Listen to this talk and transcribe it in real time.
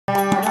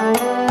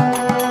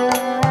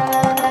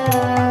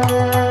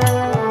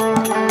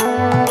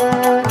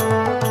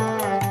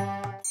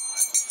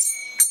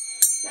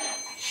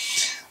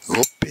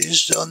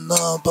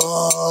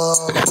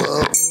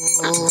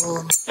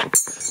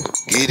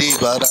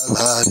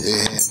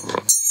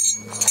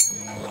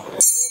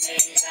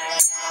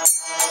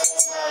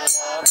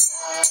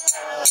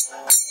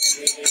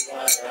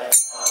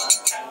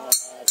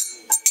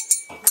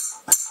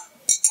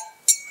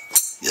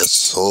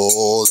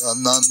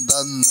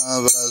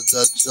Yasodhanandana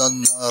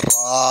Rajana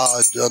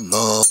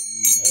Rajana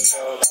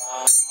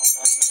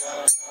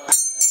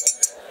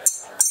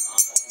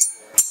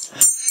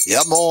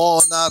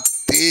Yamona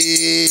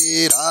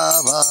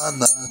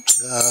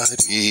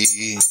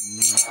Tiravanachari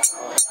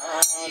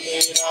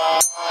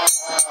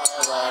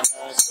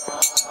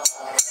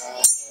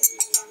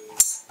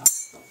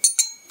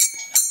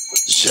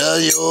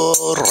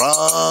Jayo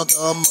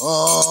Radha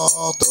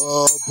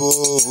Madhavo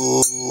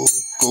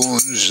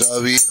Kunja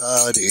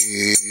Vihari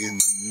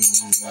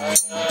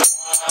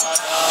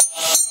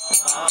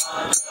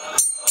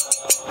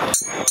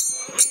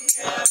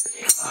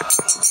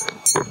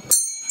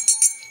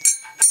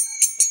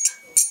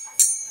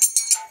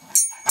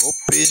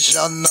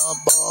Gopishana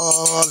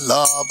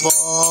Balava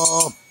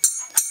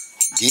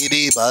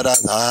Giri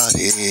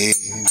Baradhari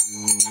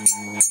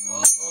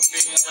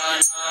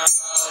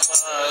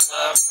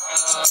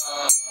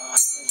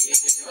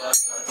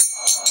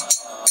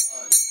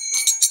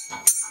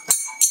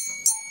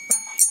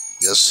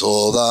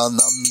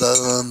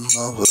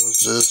Yasodhanandana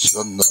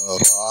Vrajana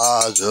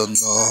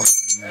Rajana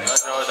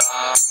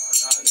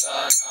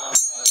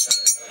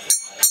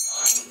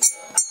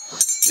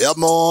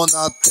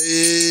Yamona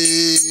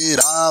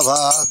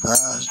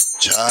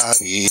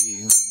Tiravanachari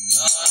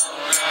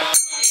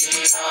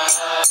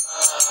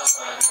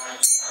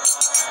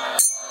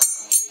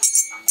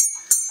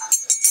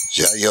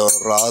Jaya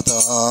Radha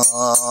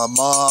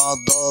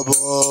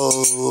Madhavo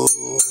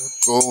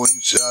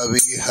Kunja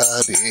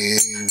Vihari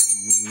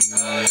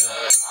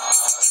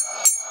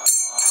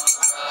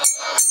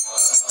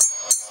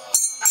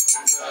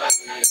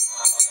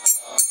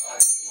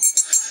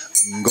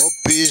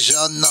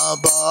Gopishana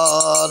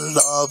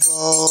Balavo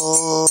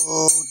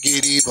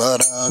Giri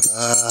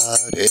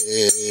Baradhare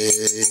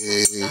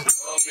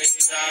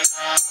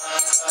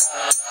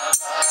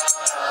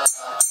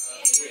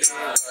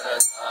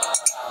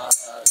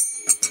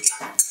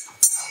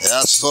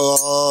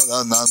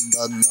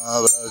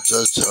Yasodhanandana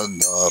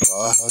Vrajana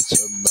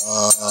Rajana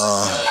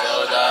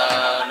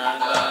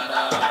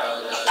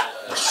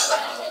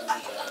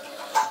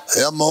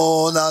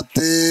Yamona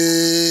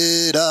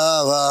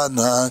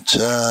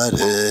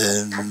Tiravanachari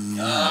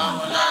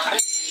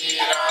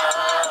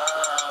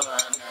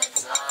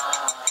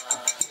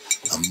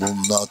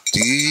Yamona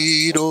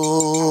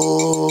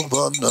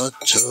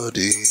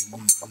Tiravanachari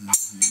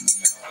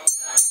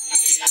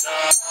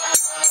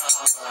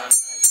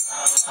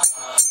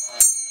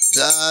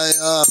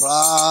Jaya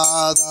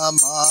Radha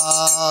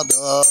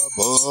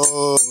Madhavo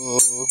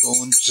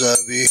Kunja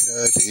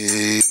Vihari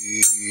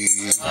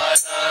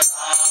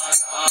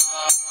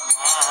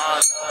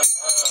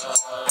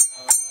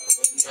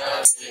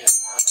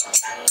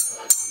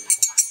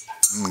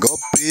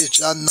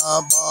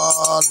Gopishana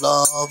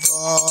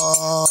Balava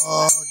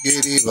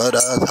Giri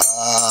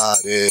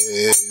Baradhare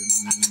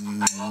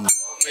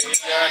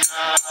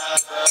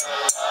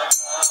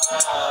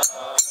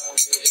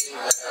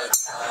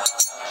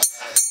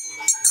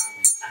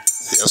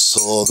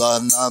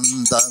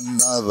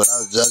Yasodhanandana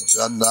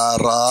Vrajana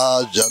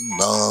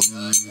Rajana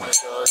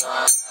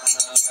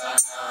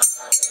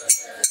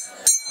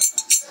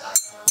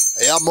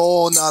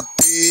Yamona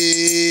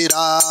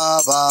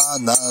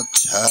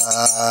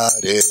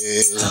Tiravanachari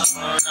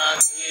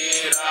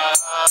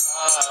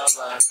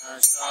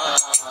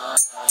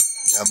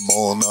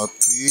Yamona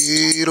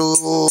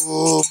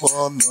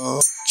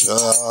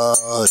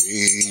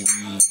Tiravanachari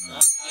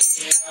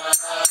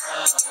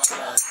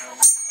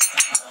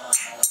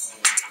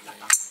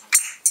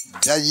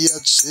Jaya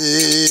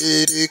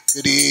Shri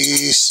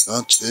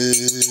Krishna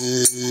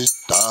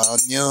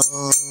Chaitanya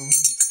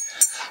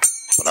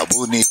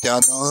Prabhu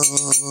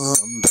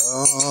Nityananda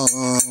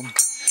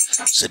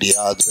Sri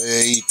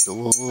Advaita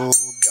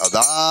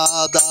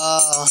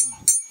Gadadhar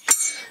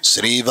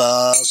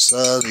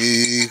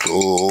Srivasavi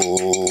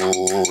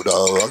Gaura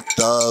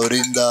Bhakta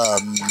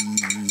Vrindam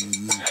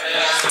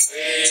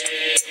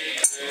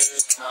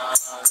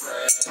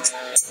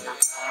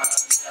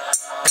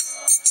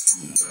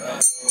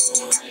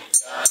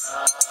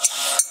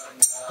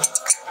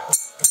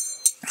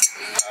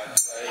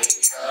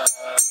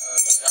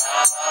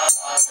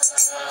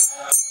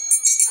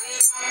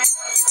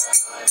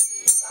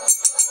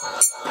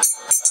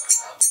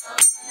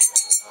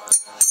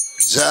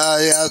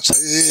Jaya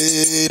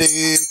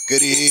Shri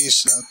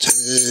Krishna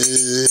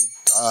Chaitanya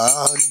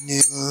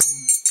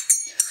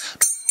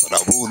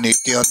Prabhu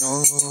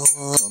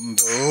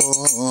Nityananda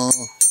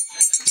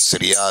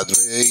Sri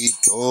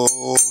Advaita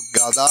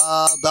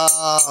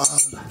Gadadhar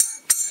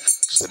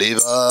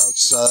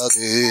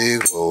Srivasade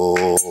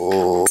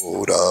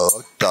Gaura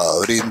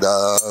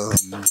Bhakta-vrinda.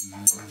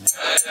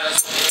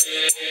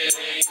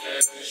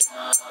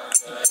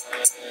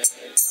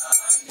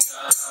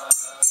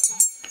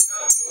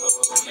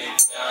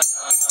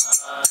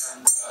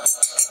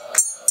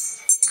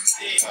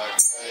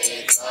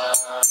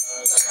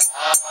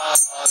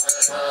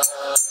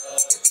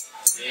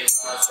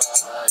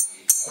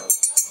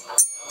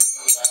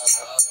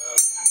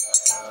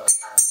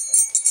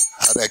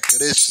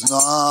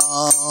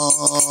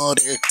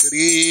 Hare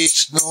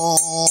Krishna,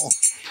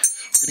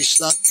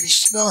 Krishna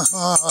Krishna,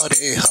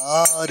 Hare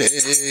Hare,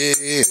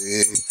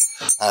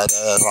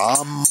 Hare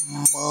Rama,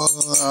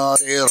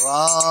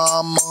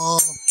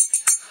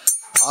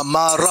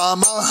 Rama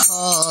Rama,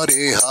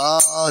 Hare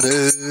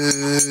Hare.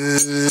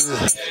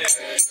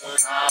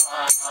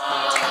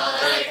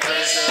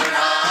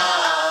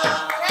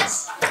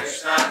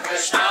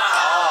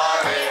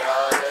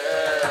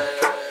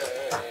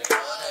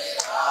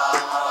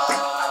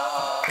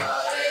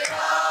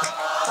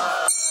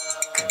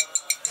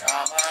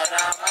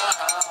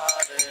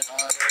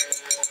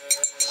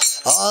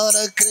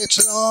 Hare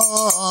Krishna,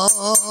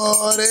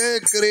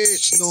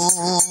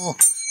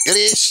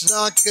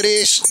 Krishna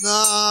Krishna,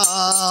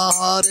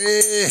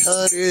 Hare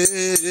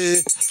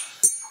Hare,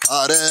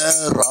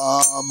 Hare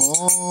Rama,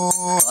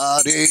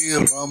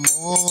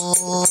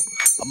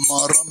 Rama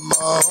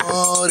Rama,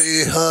 Hare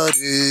Hare. Hare Krishna, Krishna Krishna, Hare Hare, Hare Rama, Rama Rama, Hare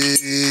Hare.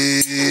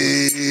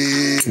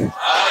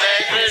 Hare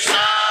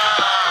Krishna,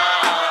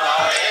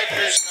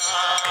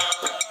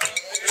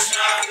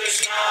 Krishna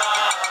Krishna,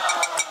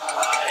 Hare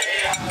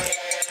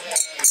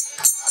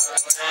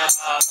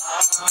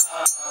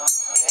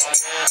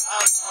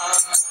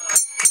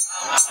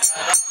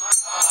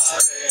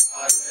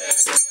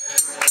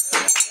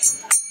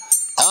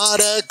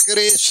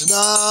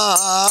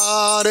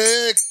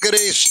Hare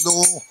Krishna,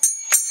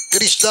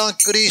 Krishna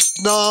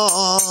Krishna,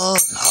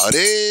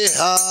 Hare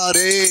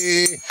Hare,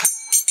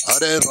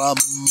 Hare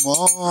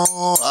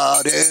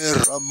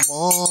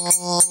Rama,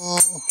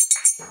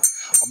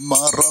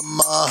 Rama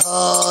Rama,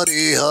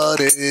 Hare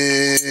Hare.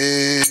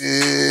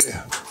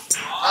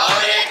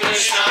 Hare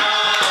Krishna,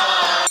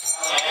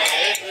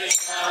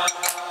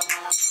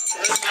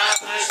 Krishna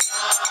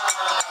Krishna,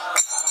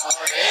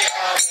 Hare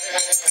Hare,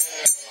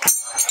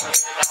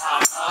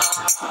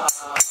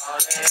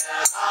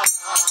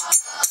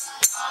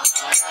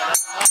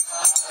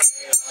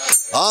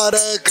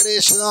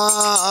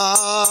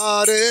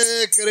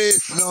 Hare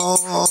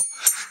Krishna,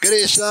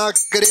 Krishna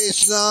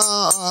Krishna,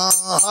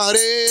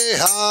 Hare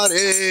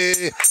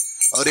Hare,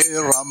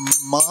 Hare Rama,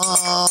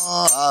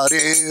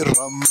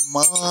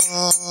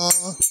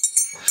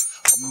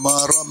 Rama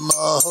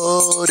Rama,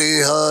 Hare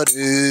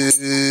Hare.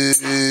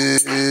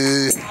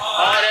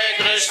 Hare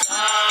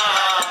Krishna,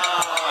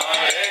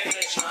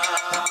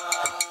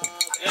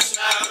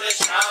 Krishna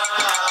Krishna,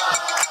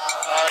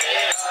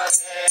 Hare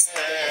Hare,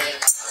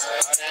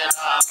 Hare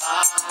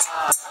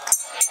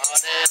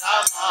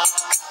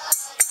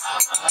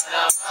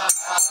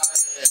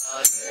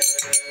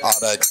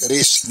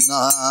Rama,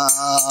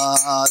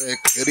 Hare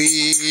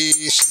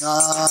Krishna,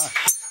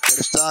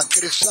 Krishna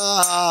Krishna,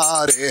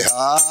 Hare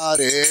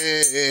Hare,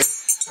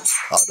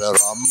 Hare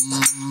Rama,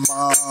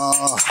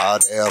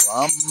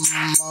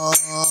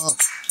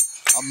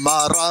 Rama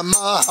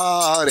Rama,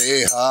 Hare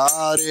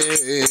Hare.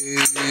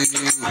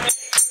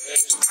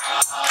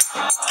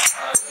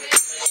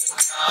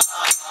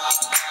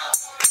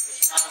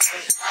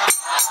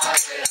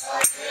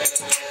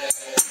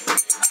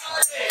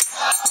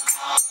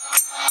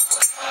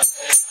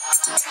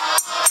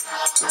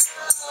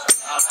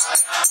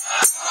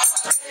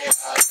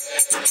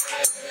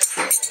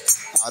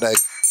 Hare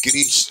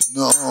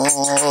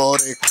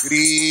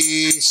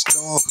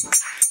Krishna,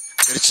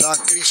 Krishna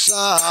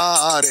Krishna,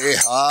 Hare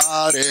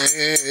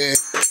Hare,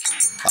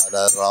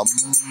 Hare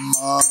Rama,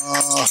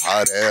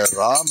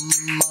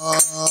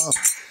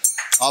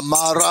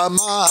 Rama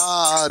Rama,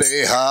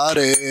 Hare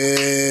Hare.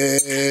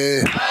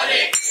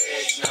 Hare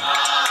Krishna,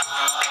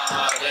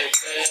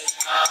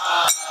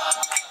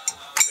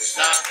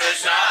 Krishna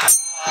Krishna,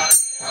 Hare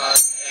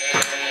Hare,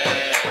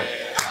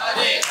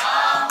 Hare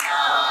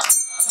Rama,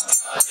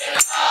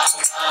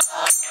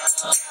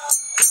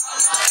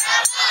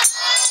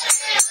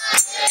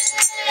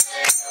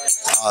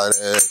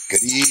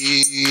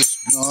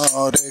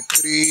 Hare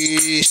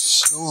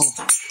Krishna,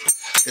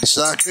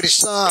 Krishna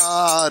Krishna,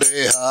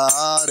 Hare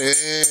Hare,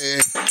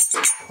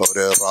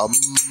 Hare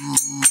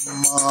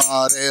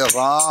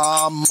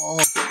Rama,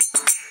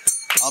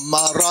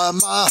 Rama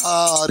Rama,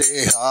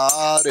 Hare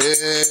Hare.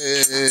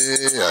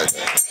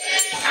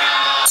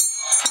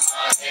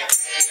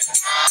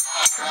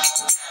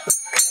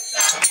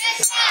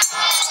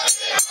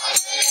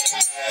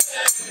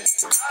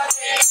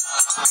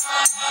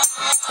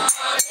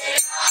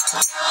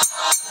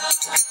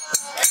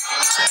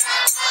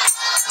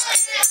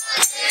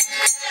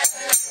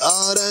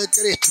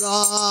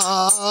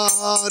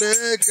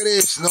 Hare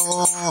Krishna,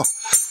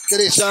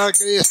 Krishna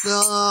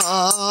Krishna,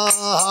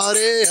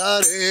 Hare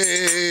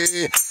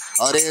Hare,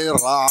 Hare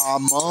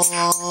Rama,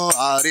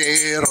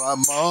 Hare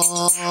Rama,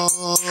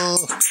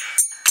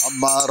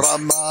 Rama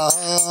Rama,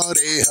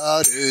 Hare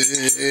Hare.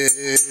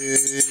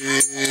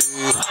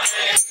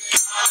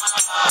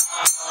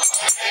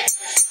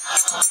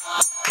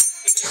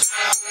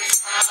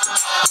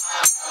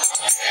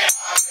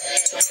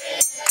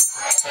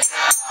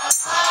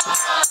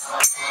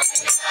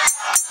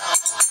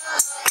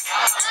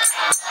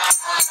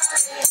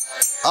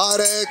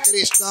 Hare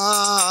Krishna,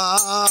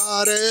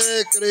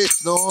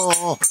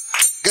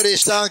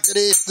 Krishna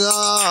Krishna,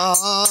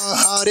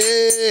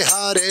 Hare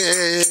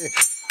Hare,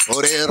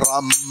 Hare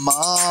Rama,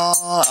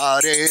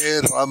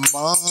 Hare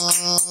Rama,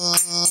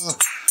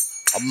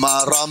 Rama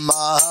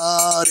Rama,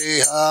 Hare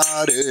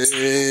Hare.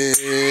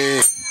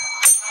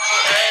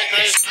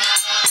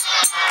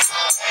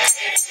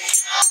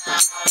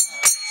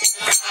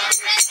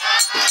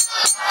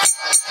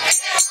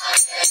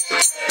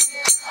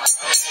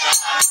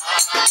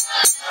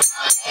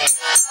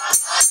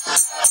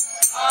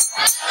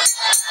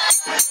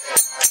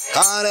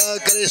 Hare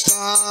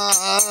Krishna,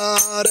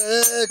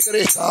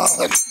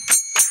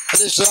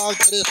 Krishna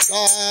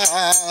Krishna,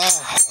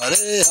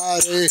 Hare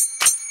Hare,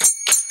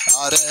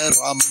 Hare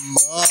Rama,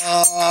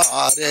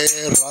 Hare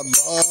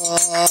Rama,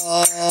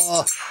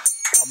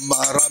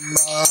 Rama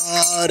Rama,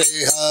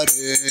 Hare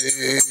Hare.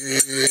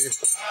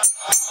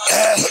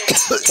 Hare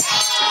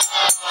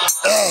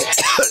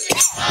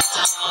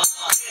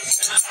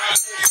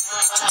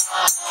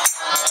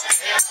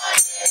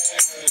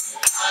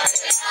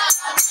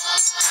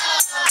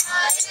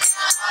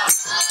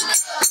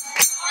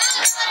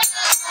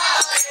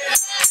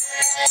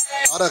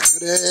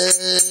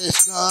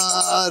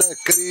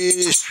Krishna,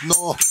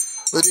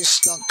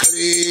 Krishna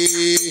Krishna,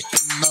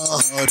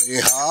 Hare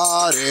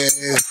Hare,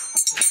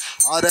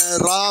 Hare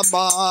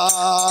Rama,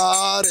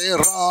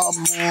 Hare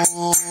Rama,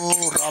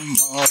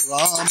 Rama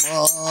Rama,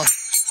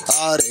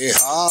 Hare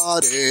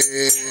Hare.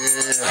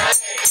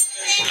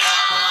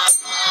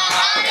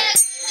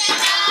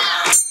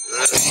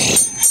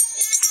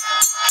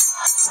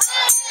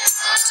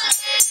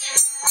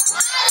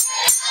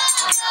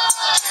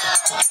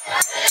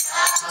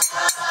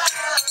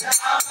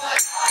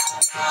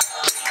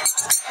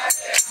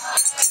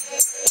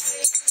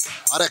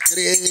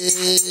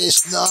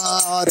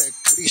 Hare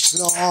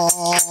Krishna,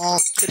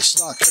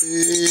 Krishna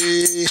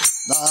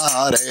Krishna,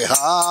 Hare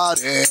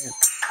Hare,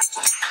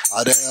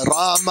 Hare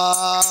Rama,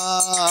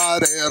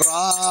 Hare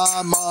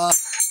Rama,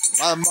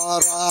 Rama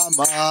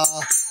Rama,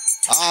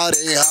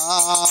 Hare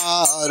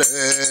Hare.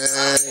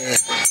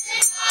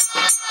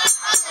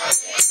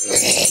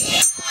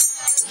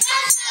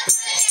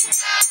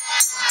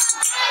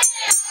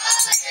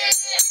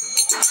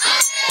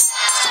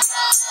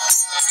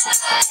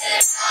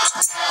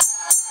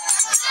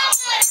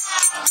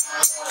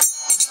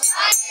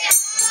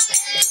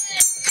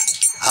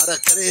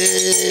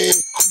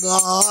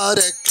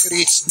 Hare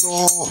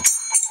Krishna,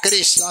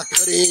 Krishna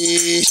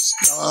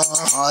Krishna,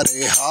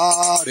 Hare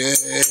Hare,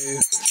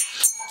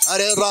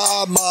 Hare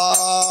Rama,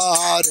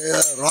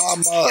 Hare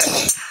Rama,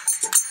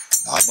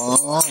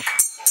 Rama,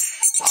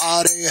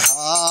 Hare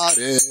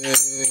Hare.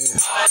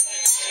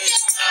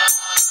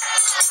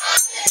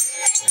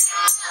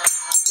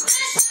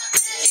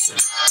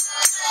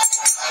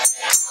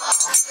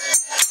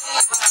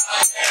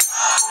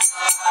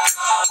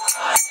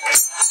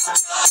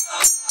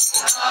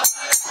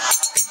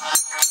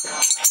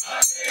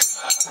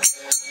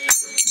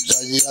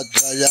 Jaya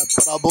Jaya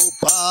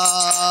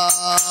Prabhupada,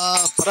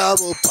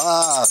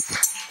 Prabhupada,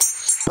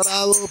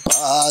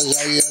 Prabhupada,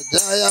 Jaya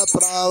Jaya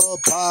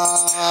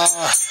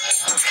Prabhupada.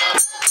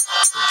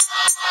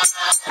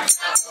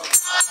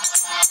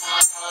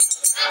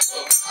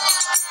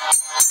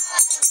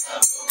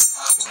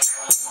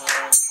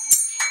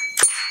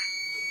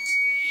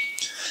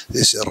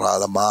 Dice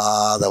Radha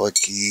Madhava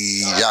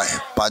ki jai,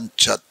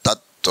 Pancha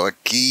Tattva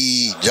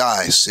ki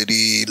jai,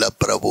 Srila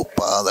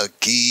Prabhupada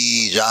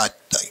ki jai,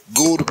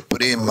 Guru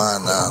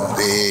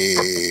Premanande.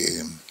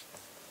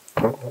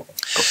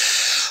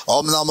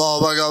 Om Namo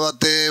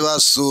Bhagavate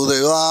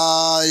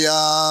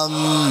Vasudevaya.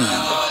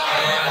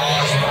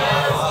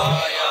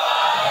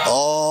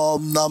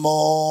 Om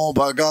Namo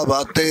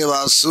Bhagavate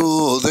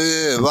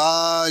Vasudevaya.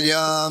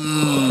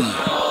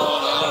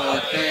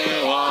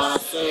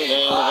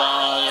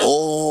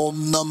 Om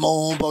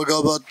Namo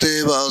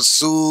Bhagavate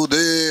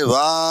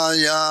Vasudevaya.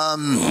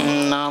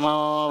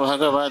 Namo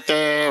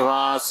Bhagavate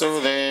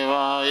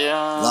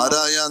Vasudevaya.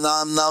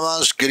 Narayanam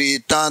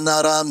Namaskritta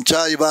Naram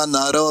Chaiva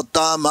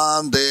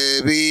Narottamam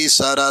Devi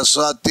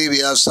Saraswati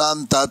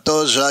Vyasam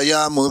Tato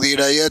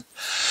Jayamudirayet.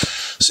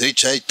 Sri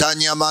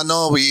Chaitanya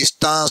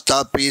Manovistan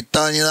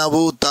Stapitanya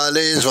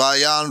Bhutale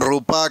Svayam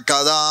Rupa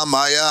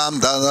Kadamayam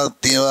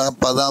Dadativa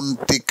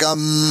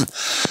Padamtikam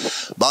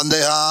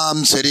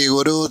Bandeham Sri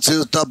Guru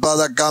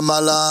Chuttapada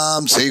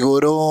Kamalam Sri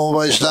Guru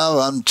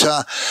Vaishnavam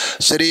Cha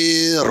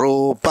Sri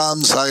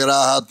Rupam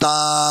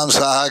Sagrahatam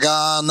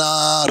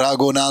Sahagana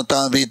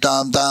Raghunatha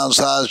Vitam Tam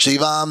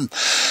Sashivam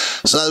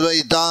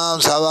Sadvaitam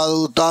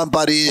Savadutam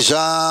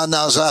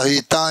Parishana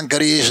Sahitam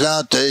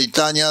Krishna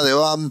Chaitanya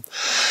Devam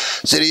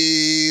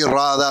Sri Shri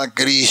Radha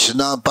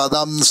Krishna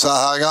Padam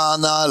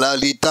Sahagana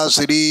Lalita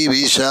Sri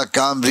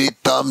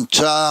Vishakamritam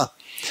Cha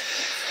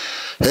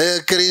He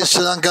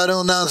Krishna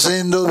Karuna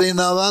Sindhu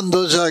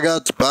Dinavando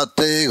Jagat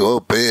Pate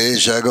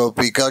Gopesha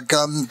Gopika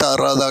Kanta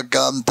Radha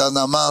Kanta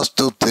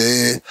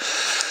Namastute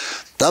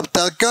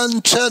Tapta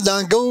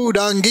Kanchana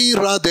Gaurangi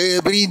Radhe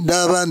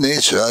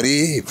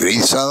Vrindavaneshwari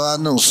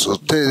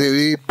Vrisavanusute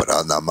Devi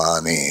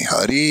Pranamani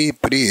Hari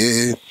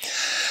Priye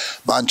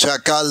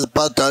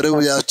Panchakalpa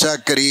Tarubhya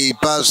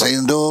Chakripa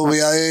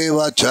Sindhubhya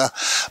Evacha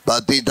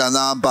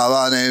Patitanam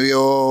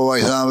Pavanevyo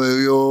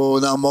Vaisnavevyo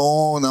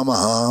Namo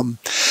Namaha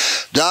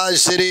Jai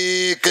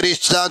Shri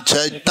Krishna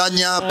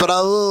Chaitanya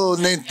Prabhu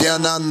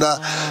Nityananda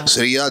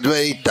Sri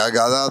Advaita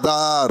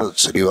Gadadhar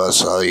Sri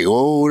Vasai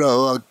Gaura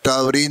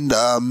Bhakta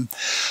Vrindam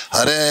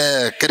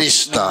Hare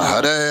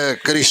Krishna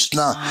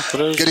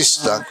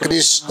Krishna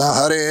Krishna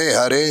Hare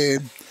Hare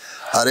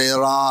Hare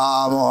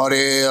Rama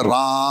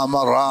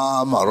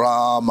Rama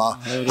Rama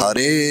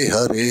Hare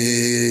Hare.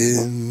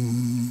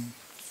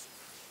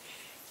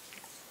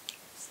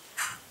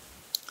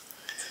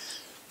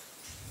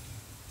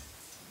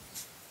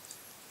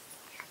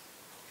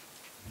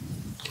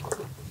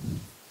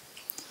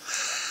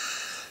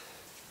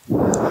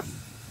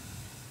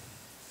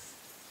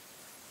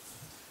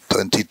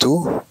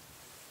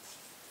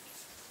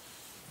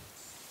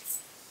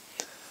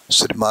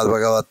 Srimad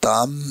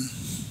Bhagavatam,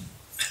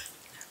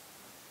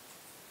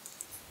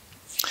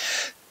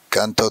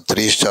 Canto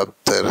 3,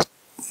 Chapter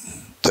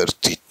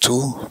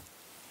 32,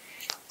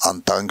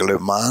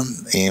 Entanglement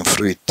in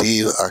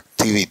Fruitive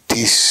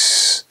Activities,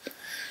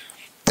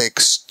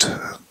 Text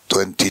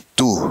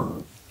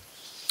 22.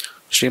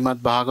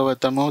 శ్రీమద్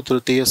భాగవతము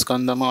తృతీయ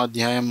స్కందము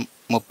అధ్యాయం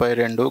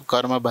 32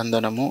 కర్మ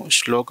బంధనము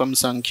శ్లోకం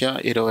సంఖ్య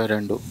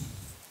 22.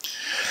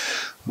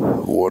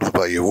 Word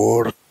by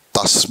word.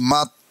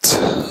 Tasmat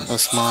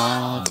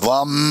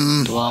Dvam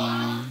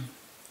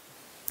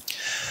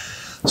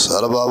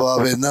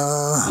Sarvabhavena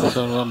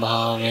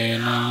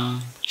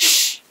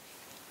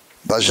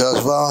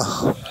Bhajasva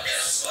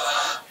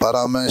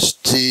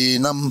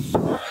Paramestinam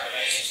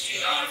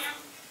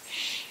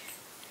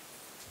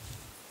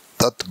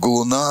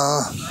Tatguna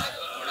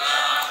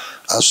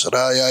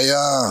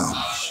Ashrayaya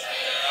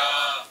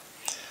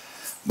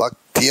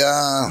Bhaktya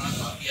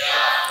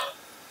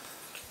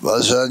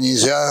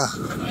Vajanija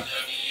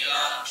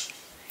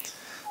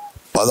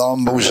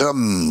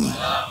Padambhujam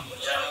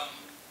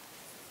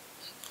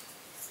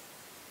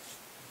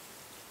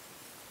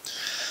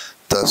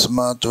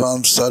Tasmatvam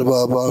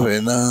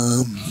Sarvabhavena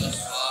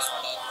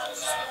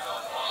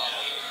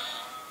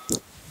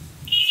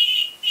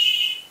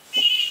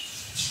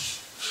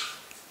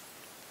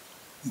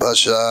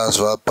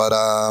Bhajasva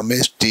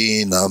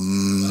Paramestinam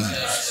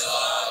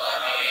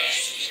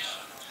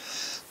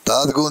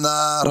Tadguna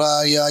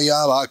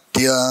Rayaya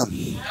Bhaktya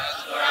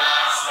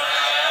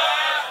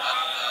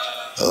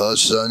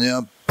Vasanya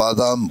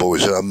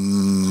Padambhujam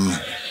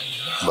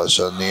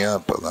Vasanya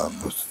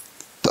Padambhujam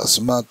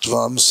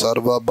Tasmatvam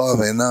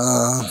Sarvabhavena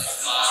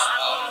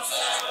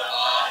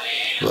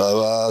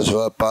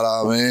Vavasva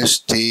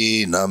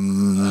Paramestinam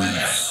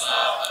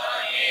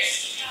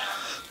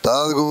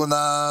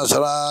Tadguna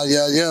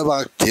Srayaya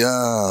Bhaktya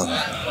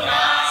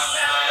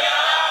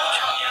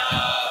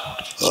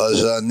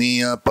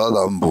Vasanya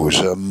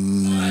Padambhujam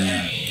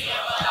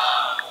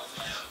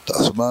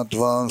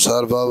Tasmatvam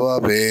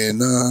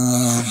Sarvabhavena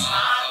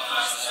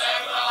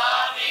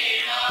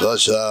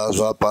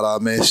Vasasva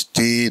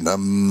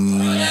Paramestinam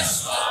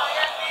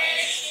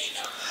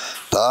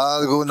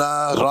Tadguna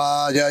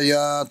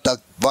Rajaya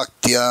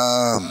Takvaktya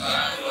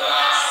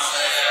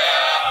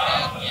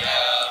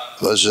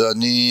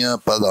Vasaniya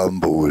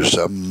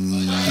Padambhujam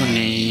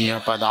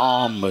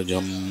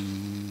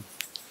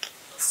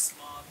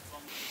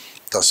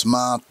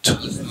Tasmat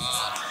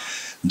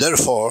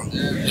Therefore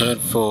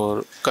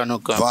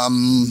kanuka Vam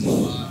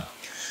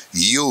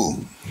You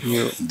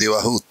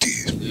Devahuti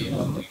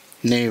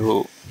Nevu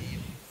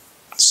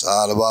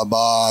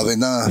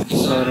Sarvabhavena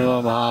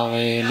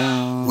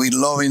we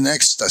love in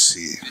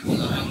ecstasy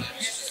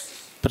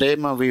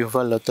Prema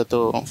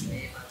విహ్వలతతో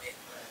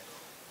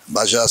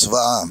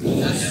Bhajasva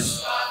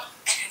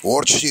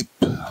worship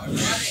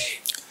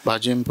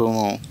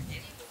భజింపుము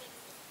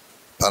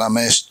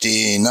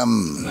Paramestinam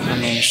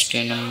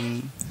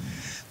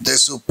the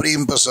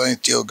Supreme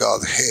Personality of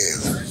Godhead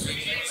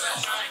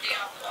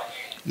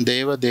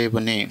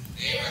దేవదేవుని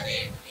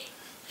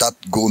Tat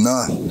Guna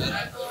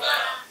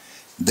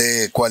the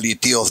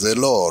quality of the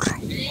Lord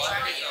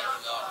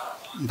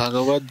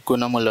భగవద్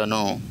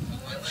గుణములను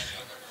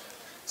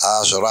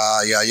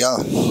Ashrayaya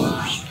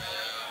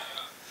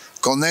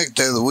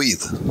connected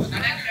with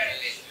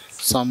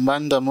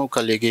సంబంధము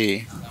కలిగి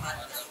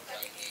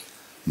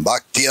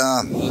Bhaktya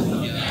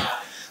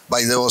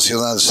by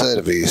devotional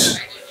service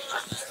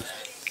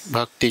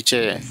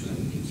భక్తిచే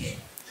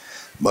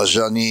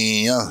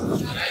Bhajaniya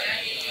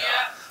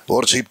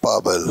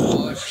worshipable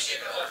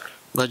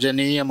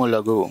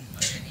భజనీయములగు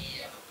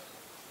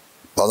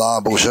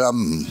Padambhujam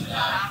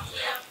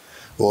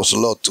was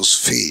lotus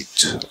feet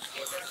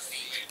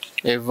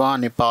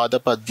ఎవ్వాని పాద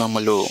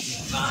పద్మములు.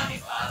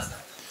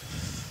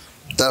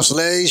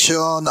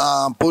 Translation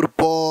and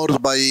purport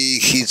by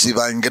His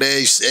Divine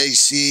Grace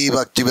A.C.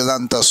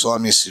 Bhaktivedanta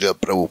Swami Srila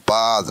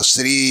Prabhupada.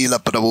 Srila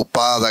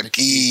Prabhupada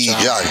Ki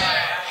Jai.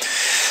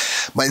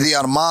 My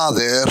dear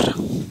mother,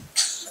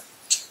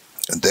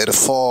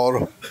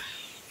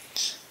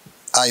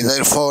 I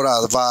therefore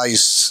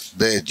advise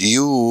that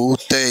you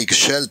take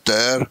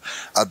shelter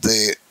at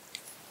the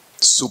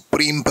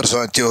Supreme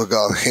Personality of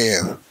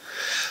Godhead,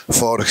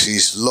 for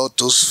His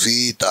lotus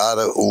feet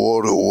are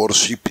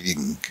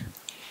worshipping.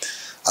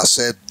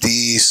 Accept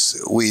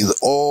this with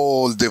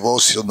all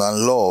devotional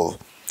love,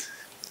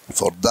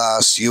 for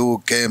thus you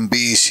can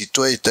be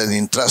situated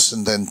in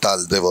transcendental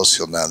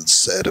devotional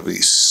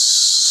service.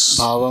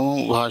 భావము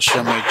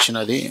భాష్యము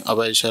ఇచ్చినది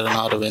అభయ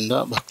శరణారవింద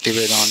భక్తి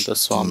వేదాంత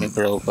స్వామి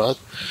ప్రభుపాద్.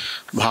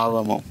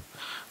 భావము: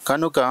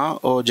 కనుక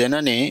ఓ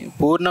జనని,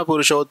 పూర్ణ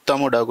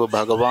పురుషోత్తముడగు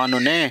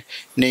భగవానునే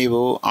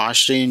నీవు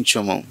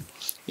ఆశ్రయించుము.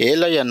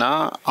 ఏలయన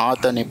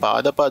అతని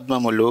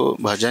పాదపద్మములు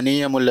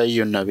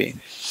భజనీయములయ్యున్నవి.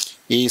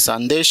 ఈ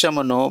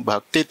సందేశమును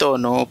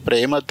భక్తితోనూ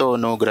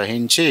ప్రేమతోనూ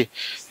గ్రహించి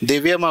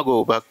దివ్యమగు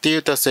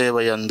భక్తియుత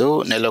సేవయందు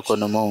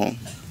నెలకొనుము.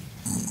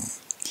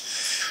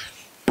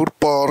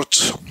 Purport.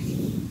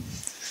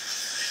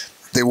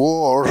 The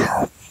word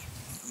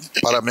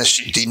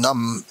parameshtinam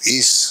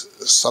is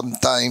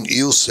sometimes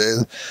used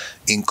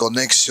in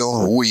connection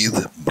with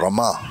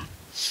Brahma.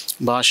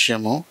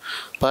 భాష్యము: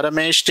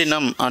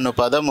 పరమేష్టినం అను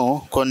పదము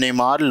కొన్ని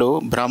మార్లు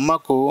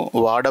బ్రహ్మకు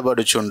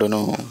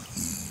వాడబడుచుండును.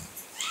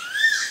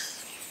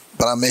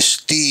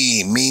 Parameshti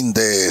means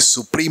the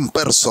Supreme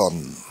Person.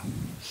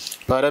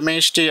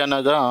 పరమేష్టి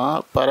అనగా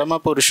పరమ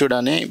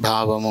పురుషుడని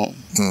భావము.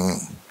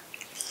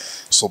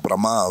 So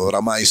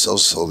Brahma is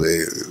also the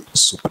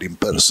Supreme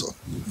Person.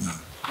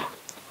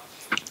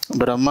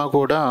 బ్రహ్మ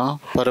కూడా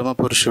పరమ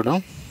పురుషుడు.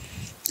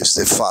 Is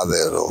the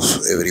father of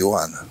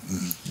everyone.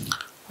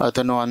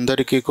 అతను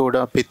అందరికీ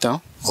కూడా పిత,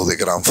 Or the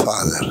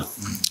grandfather.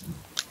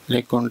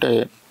 లేకుంటే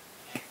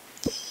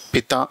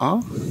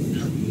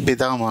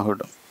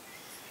పితామహుడు.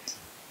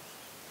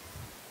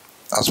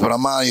 As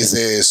Brahma is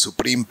the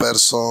Supreme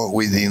Person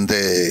within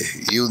the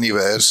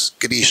universe,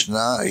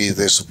 Krishna is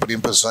the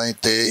Supreme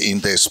Personality in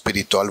the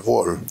spiritual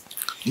world.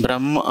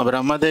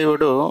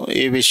 బ్రహ్మదేవుడు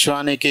ఈ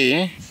విశ్వానికి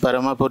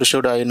పరమ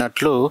పురుషుడు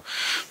అయినట్లు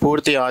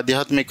పూర్తి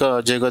ఆధ్యాత్మిక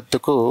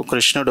జగత్తుకు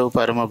కృష్ణుడు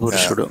పరమ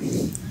పురుషుడు.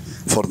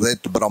 For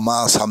that Brahma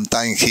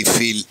sometimes he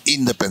feel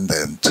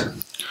independent.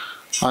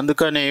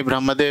 అందుకని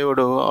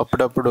బ్రహ్మదేవుడు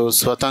అప్పుడప్పుడు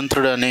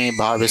స్వతంత్రుడని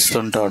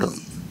భావిస్తుంటాడు.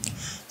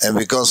 And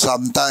because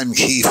sometimes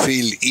he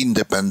feel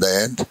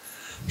independent,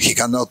 he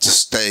cannot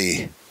stay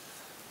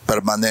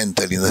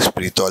permanently in the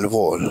spiritual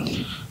world.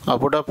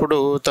 అప్పుడప్పుడు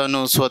తను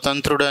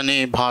స్వతంత్రుడని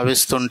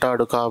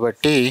భావిస్తుంటాడు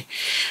కాబట్టి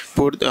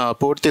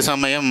పూర్తి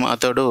సమయం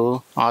అతడు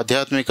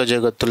ఆధ్యాత్మిక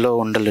జగత్తులో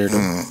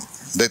ఉండలేడు.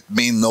 That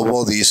means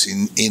nobody is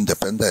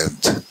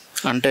independent.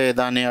 అంటే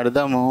దాని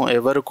అర్థము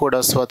ఎవరు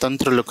కూడా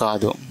స్వతంత్రులు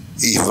కాదు.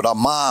 If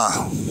Brahma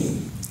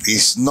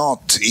is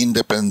not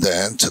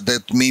independent,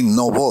 that means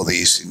nobody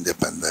is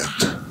independent.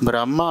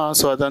 బ్రహ్మ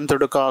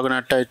స్వతంత్రుడు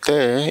కానట్టయితే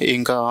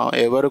ఇంకా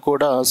ఎవరు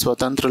కూడా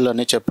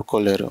స్వతంత్రులని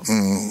చెప్పుకోలేరు.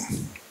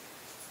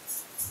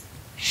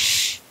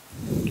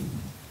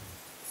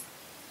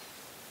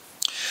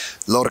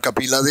 Lord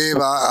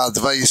Kapiladeva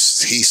advised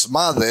his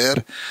mother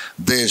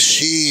that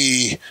she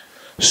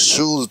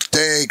should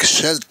take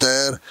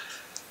shelter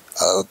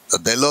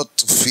at the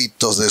lotus feet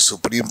of the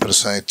Supreme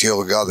Personality of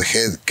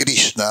Godhead,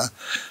 Krishna,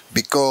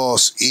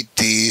 because it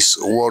is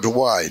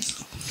worthwhile.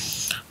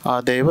 ఆ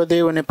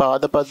దేవదేవుని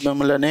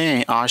పాదపద్మములనే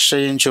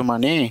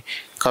ఆశ్రయించుమని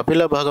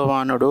కపిల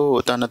భగవానుడు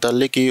తన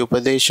తల్లికి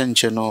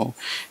ఉపదేశించెను,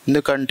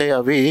 ఎందుకంటే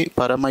అవి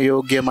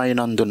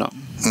పరమయోగ్యమైనందున.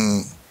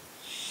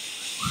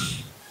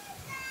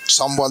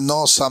 Someone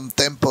knows some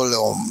temple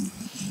of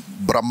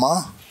Brahma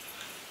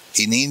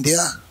in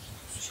India?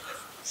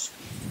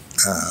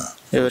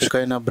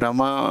 ఎవరికైనా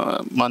బ్రహ్మ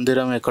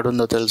మందిరం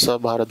ఎక్కడుందో తెలుసా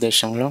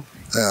భారతదేశంలో?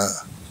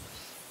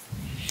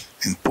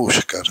 In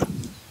Pushkar.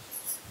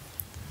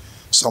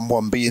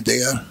 Someone be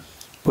there?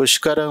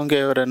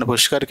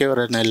 పుష్కర్కి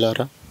ఎవరైనా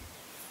వెళ్ళారా?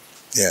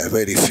 Yeah,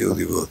 very few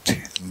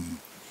devotees.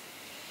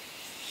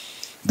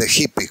 The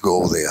hippies go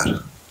there.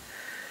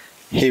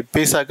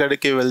 Hippies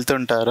అక్కడికి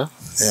వెళ్తుంటారు.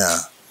 Yeah,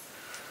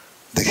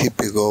 the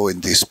hippies go in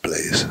this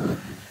place.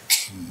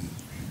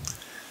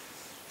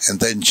 And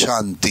then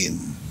chanting.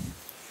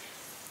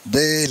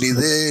 Delhi,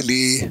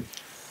 Delhi,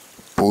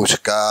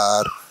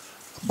 Pushkar,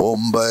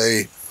 Bombay,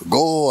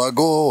 Goa,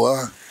 Goa.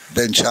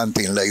 Then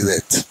chanting like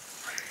that.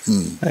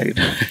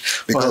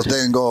 Because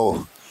then go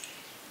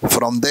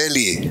from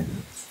Delhi.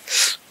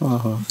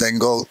 Then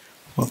go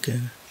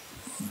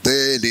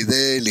Delhi,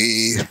 Delhi,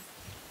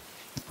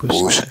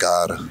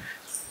 Pushkar,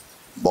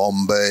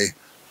 Bombay,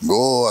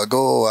 Goa,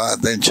 Goa,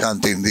 then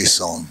chanting this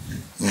song.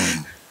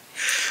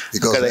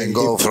 Because then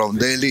go from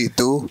Delhi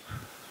to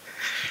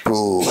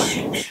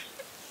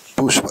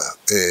Pushpa,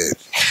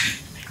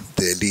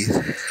 Delhi.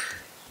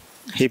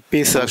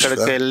 Hippies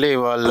అక్కడికి వెళ్ళి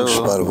వాళ్ళు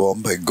Pushpa,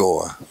 Bombay,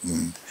 Goa.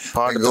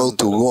 They go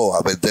to Goa,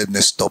 but then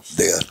they stop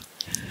there.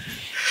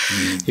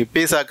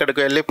 Hippies అక్కడికి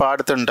వెళ్ళి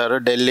పాడుతుంటారు,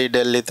 ఢిల్లీ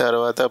ఢిల్లీ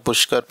తర్వాత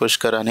పుష్కర్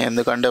పుష్కర్ అని.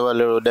 ఎందుకంటే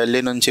వాళ్ళు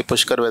ఢిల్లీ నుంచి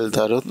పుష్కర్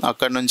వెళ్తారు,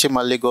 అక్కడ నుంచి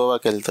మళ్ళీ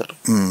గోవాకి వెళ్తారు,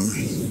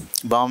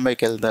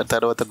 బాంబేకి వెళ్తారు,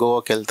 తర్వాత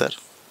గోవాకి వెళ్తారు.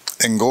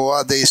 In Goa,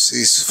 this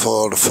is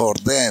for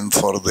them,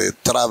 for the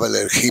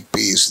traveler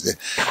hippies.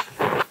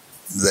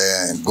 The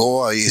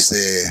Goa is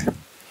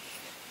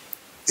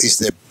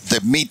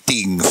the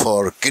meeting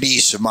for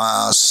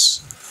Christmas,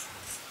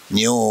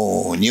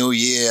 New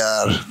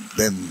Year.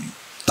 Then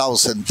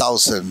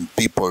thousand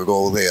people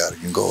go there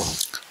in Goa.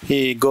 ఈ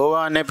గోవా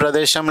అనే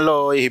ప్రదేశంలో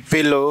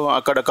హిప్పీలు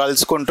అక్కడ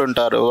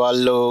కలుసుకుంటుంటారు.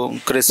 వాళ్ళు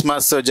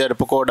క్రిస్మస్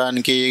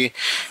జరుపుకోవడానికి,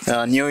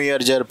 న్యూ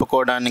ఇయర్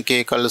జరుపుకోవడానికి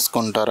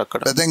కలుసుకుంటారు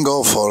అక్కడ. But then go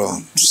for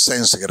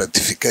sense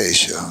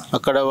gratification.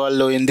 అక్కడ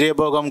వాళ్ళు ఇంద్రియ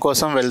భోగం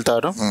కోసం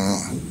వెళ్తారు.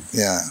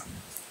 Yeah.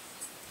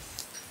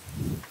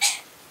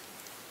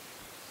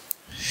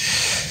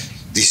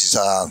 This is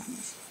a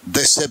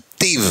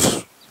deceptive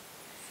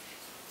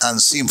and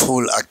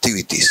sinful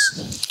activities.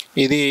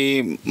 ఇది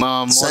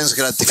Sense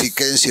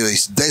gratification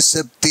is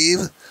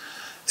deceptive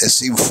and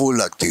sinful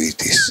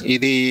activities.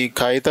 ఇది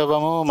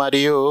కైతవము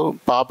మరియు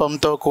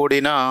పాపంతో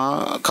కూడిన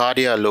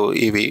కార్యాలు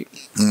ఇవి.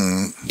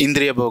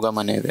 ఇంద్రియ భోగం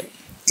అనేది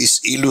is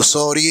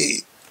illusory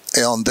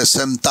and on the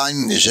same time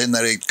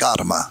generate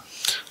karma.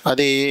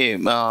 అది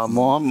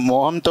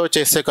మోహంతో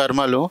చేసే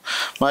కర్మలు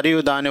మరియు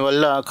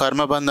దానివల్ల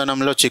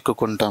కర్మబంధనంలో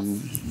చిక్కుకుంటాం.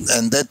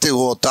 And that is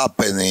what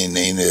happened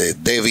in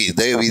Devi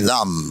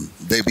Dham.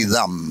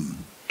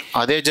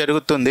 అదే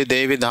జరుగుతుంది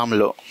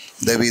దేవిధాంలో.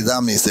 Devi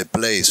Dham is the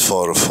place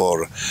for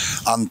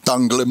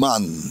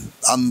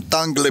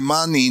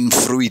entanglement in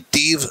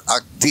fruitive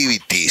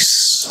activities.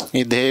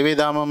 ఈ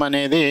దేవిధామం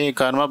అనేది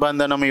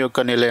కర్మబంధనం యొక్క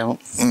నిలయం.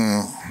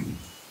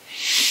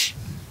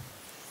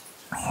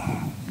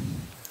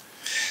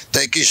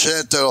 Taking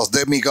shelter of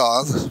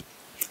demigod,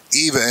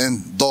 even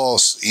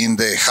those in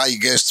the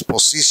highest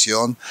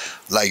position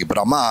like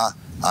Brahma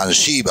and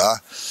Shiva,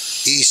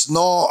 is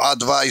no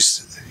advice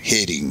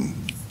hearing.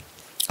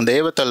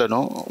 దేవతలను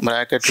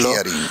బ్రాకెట్లో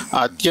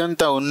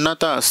అత్యంత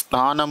ఉన్నత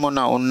స్థానమున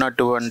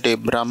ఉన్నటువంటి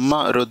బ్రహ్మ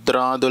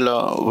రుద్రాదుల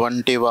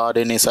వంటి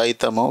వారిని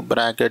సైతము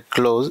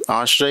బ్రాకెట్లో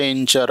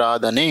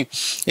ఆశ్రయించరాదని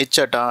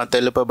ఇచ్చట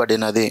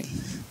తెలుపబడినది.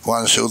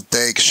 One should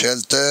take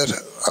shelter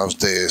of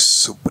the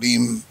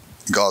supreme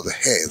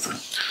Godhead.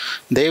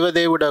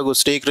 దేవదేవుడగు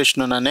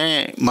శ్రీకృష్ణుననే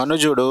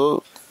మనుజుడు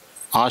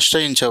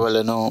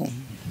ఆశ్రయించవలెను.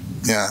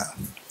 Yeah.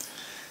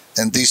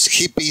 And these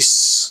hippies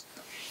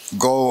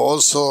go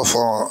also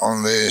on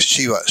the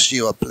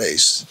Shiva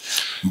place.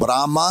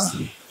 Brahma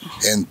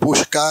and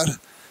Pushkar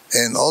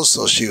and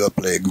also Shiva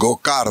place.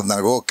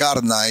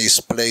 Gokarna is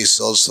place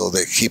also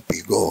the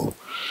hippie go.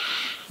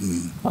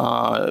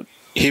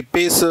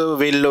 Hippies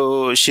వీళ్ళు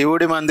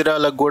శివుడి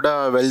మందిరాలకు కూడా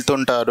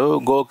వెళ్తుంటారు.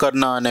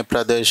 గోకర్ణ అనే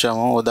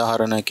ప్రదేశము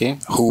ఉదాహరణకి.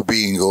 Who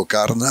being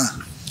Gokarna?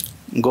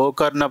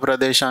 Gokarna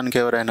ప్రదేశానికి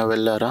ఎవరైనా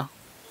వెళ్ళారా?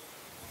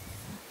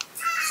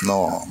 No,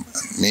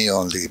 me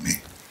only me.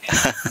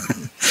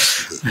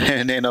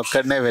 నేను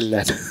ఒక్కడనే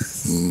వెళ్ళాను.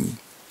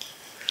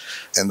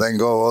 And then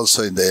go also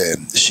in the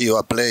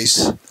Shiva place,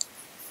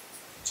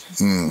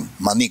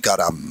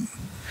 Manikaram.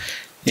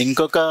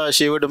 ఇంకొక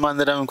శివుడి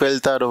మందిరంకి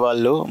వెళ్తారు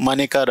వాళ్ళు,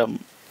 మణికరం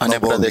అనే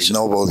ప్రదేశం.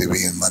 Nobody be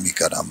in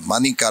Manikaram.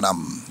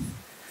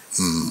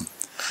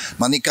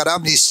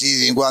 Manikaram is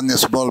in one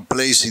small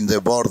place in the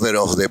border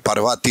of the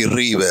Parvati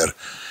River,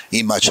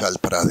 Himachal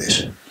Pradesh.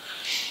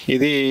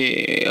 ఇది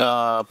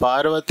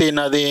పార్వతీ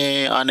నది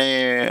అనే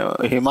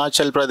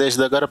హిమాచల్ ప్రదేశ్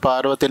దగ్గర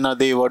పార్వతీ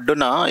నది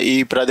ఒడ్డున ఈ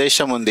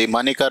ప్రదేశం ఉంది,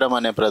 మణికరం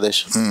అనే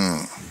ప్రదేశం.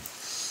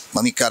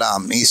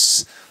 Manikaram is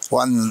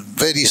one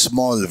very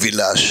small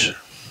village.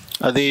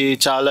 అది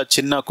చాలా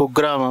చిన్న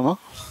కుగ్రామము.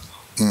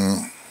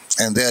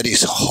 And there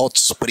is hot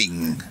spring.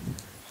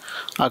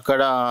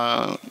 అక్కడ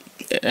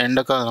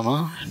ఎండాకాలమా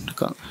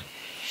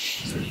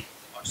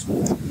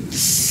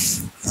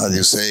How do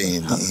you say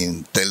in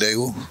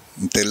Telugu?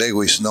 In Telugu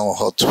is no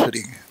hot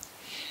spring.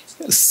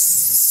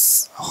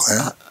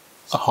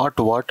 Hot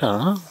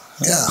water.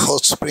 Yeah,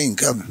 hot spring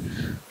come.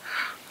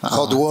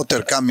 Hot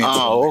water coming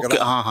from the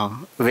ground.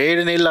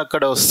 వేడి నీళ్ళు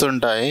అక్కడ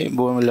వస్తుంటాయి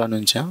భూమిలో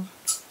నుంచి.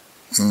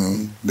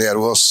 There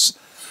was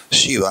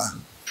Shiva.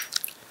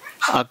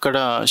 అక్కడ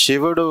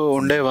శివుడు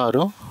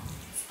ఉండేవారు.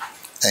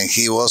 And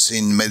he was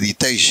in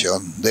meditation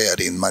there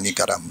in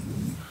Manikaram.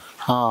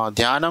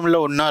 ధ్యానంలో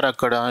ఉన్నారు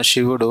అక్కడ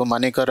శివుడు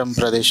మణికరం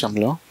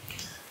ప్రదేశంలో.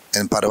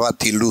 And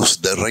Parvati lost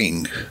the ring.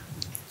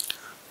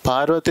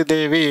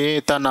 Parvatidevi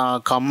తన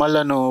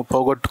కమ్మలను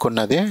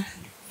పోగొట్టుకున్నది.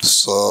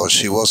 So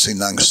she was in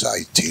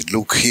anxiety.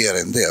 Look here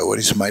and there.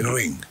 Where is my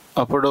ring?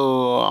 అప్పుడు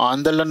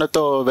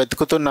ఆందోళనతో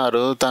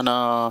వెతుకుతున్నారు తన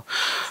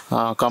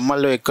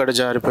కమ్మలు ఎక్కడ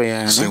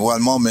జారిపోయాయని. So in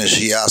one moment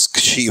she asked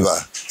Shiva,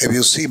 "Have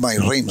you seen my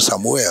ring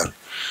somewhere?"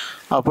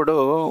 అప్పుడు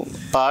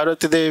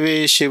పార్వతీదేవి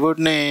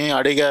శివుడిని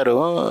అడిగారు,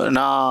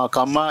 నా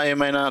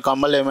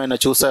కమ్మలు ఏమైనా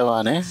చూసావా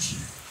అని.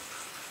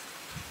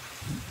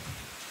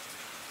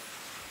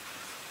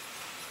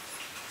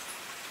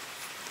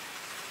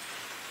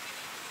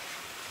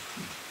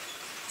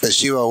 But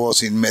Shiva was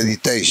in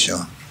meditation.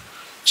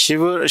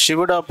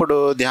 శివుడు అప్పుడు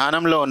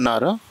ధ్యానంలో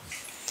ఉన్నారు.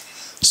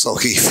 So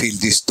he feel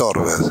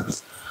disturbed.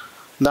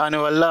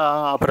 దానివల్ల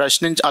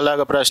అలాగ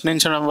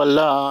ప్రశ్నించడం వల్ల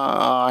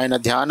ఆయన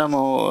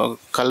ధ్యానము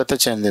కలత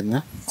చెందింది.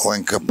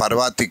 When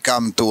Parvati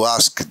come to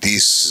ask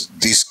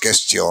this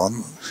question,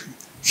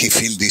 he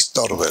feel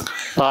disturbed.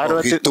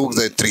 He took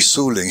the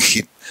Trisul and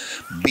he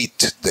beat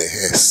the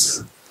head.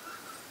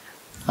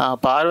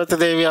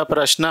 Parvatidevi ఆ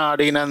ప్రశ్న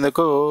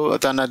అడిగినందుకు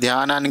తన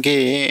ధ్యానానికి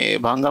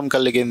భంగం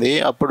కలిగింది.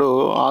 అప్పుడు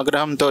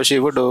ఆగ్రహంతో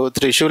శివుడు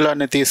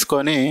త్రిశూలాన్ని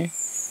తీసుకొని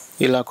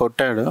ఇలా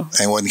కొట్టాడు.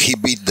 And when he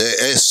beat the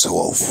ass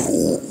of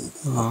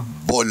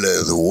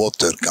boiled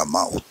water come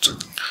out.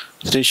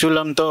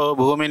 త్రిశూలంతో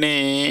భూమిని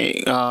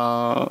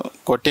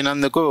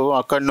కొట్టినందుకు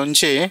అక్కడి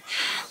నుంచి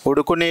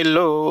ఉడుకు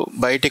నీళ్లు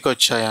బయటికి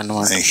వచ్చాయి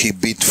అన్నమాట. And he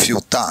beat few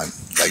times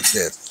like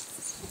that.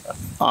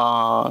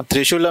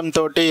 త్రిశూలం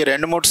తోటి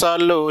 2-3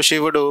 సార్లు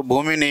శివుడు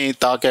భూమిని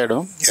తాకాడు.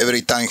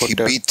 Every time he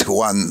beat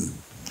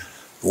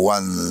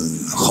one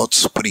hot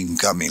spring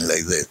coming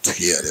like that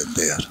here and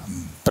there.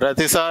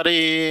 ప్రతిసారి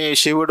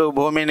శివుడు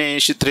భూమిని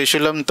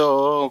త్రిశూలంతో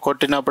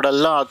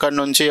కొట్టినప్పుడల్లా అక్కడి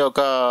నుంచి ఒక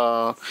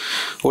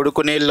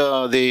ఉడుకు నీళ్ళు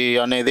అది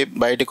అనేది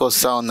బయటకు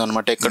వస్తూ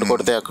ఉందన్నమాట, ఎక్కడ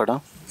కొడితే అక్కడ.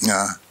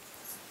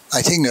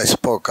 I think I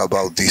spoke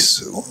about this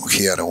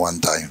here one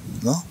time,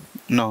 no?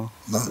 No.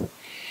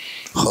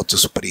 Hot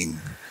spring,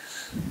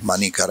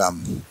 Manikaram.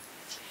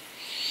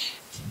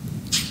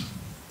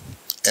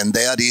 And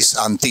there is,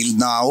 until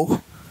now,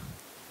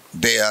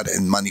 there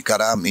in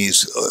Manikaram is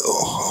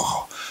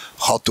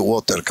hot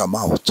water come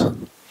out.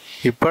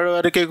 ఇప్పటి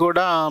వరకు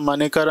కూడా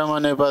మణికరం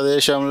అనే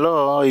ప్రదేశంలో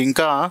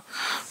ఇంకా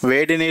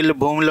వేడి నీళ్లు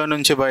భూమిలో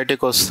నుంచి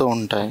బయటకు వస్తూ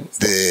ఉంటాయి.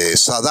 The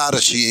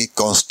Sadarshi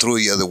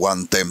constructed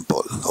one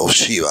temple of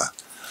Shiva.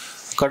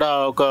 అక్కడ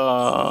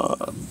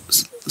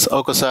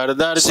ఒక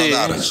సర్దార్జీ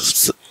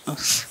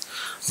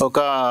ఒక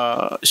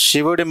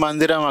శివుడి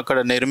మందిరం అక్కడ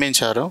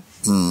నిర్మించారు.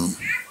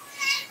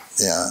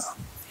 Yeah.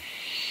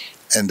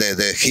 And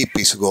the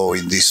hippies go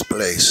in this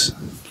place.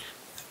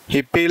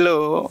 హిప్పీలు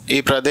ఈ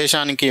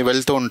ప్రదేశానికి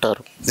వెళ్తూ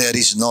ఉంటారు. There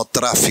is no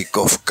traffic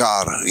of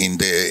car in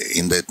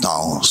the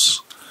towns.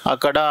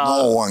 అక్కడ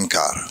no one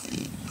car.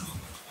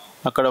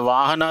 అక్కడ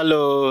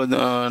వాహనాలు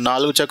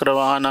 4 చక్ర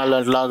వాహనాలు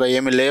అట్లాగా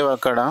ఏమి లేవు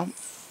అక్కడ.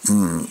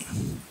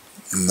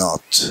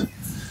 Not.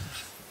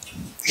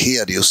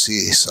 Here you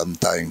see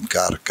sometime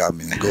car come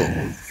and go.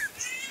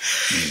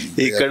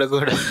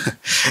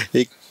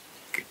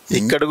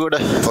 ఇక్కడ కూడా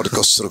for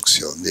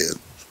construction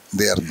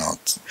they are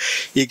not.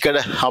 ఇక్కడ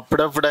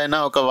అప్పుడప్పుడైనా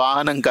ఒక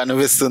వాహనం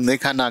కనిపిస్తుంది,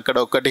 కానీ అక్కడ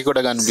ఒక్కటి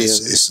కూడా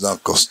కనిపించదు. It's not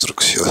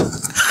construction.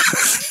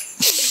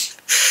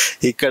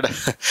 ఇక్కడ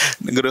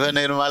గృహ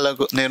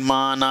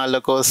నిర్మాణాల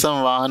కోసం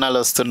వాహనాలు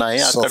వస్తున్నాయి,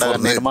 అక్కడ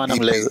నిర్మాణం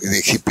లేదు.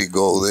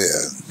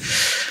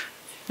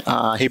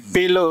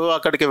 హిప్పీలు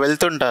అక్కడికి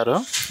వెళ్తుంటారు.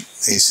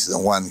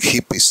 one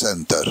hippie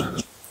center.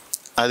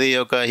 అది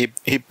ఒక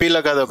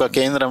హిప్పీలకు అది ఒక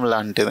కేంద్రం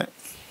లాంటిది.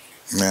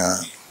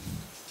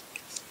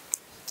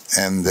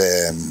 And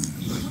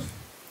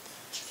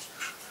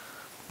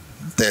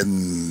then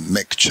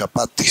make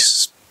chapatis.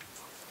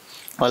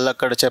 వాళ్ళు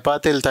అక్కడ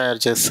చపాతీలు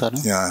తయారు చేస్తారు.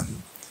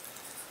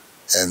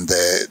 And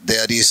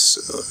there is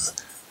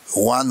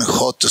one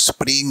hot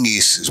spring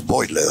is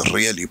boiler,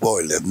 really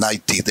boiler,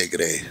 90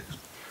 degrees.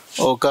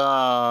 ఒక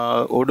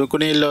ఉడుకు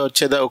నీళ్ళు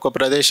వచ్చేది ఒక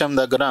ప్రదేశం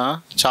దగ్గర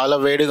చాలా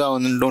వేడిగా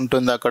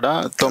ఉంటుంది. అక్కడ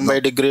 90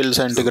 డిగ్రీల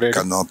సెంటిగ్రేడ్.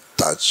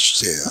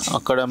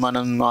 అక్కడ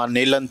మనం ఆ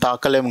నీళ్ళని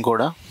తాకలేము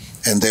కూడా.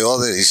 And the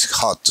other is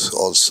hot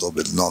also,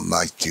 but not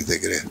 90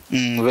 degrees.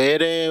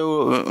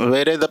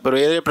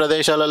 వేరే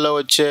ప్రదేశాలలో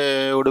వచ్చే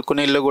ఉడుకు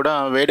నీళ్ళు కూడా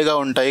వేడిగా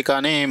ఉంటాయి,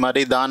 కానీ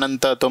మరి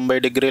దానంత 90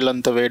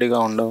 డిగ్రీలంత వేడిగా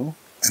ఉండవు.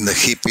 And the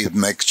hippie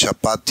make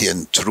chapati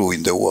and throw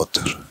in the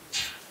water.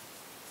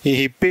 ఈ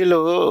హిప్పీలు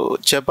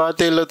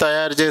చపాతీలు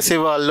తయారు చేసి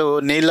వాళ్ళు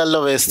నీళ్ళల్లో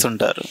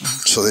వేస్తుంటారు.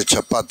 So the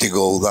chapati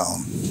go down.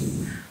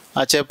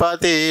 ఆ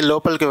చపాతీ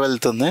లోపలికి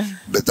వెళ్తుంది.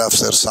 But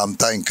after some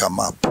time come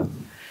up.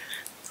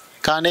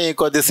 కానీ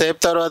కొద్దిసేపు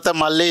తర్వాత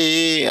మళ్ళీ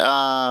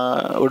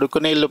ఉడుకు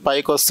నీళ్ళు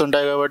పైకి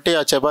వస్తుంటాయి కాబట్టి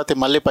ఆ చపాతీ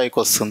మళ్ళీ పైకి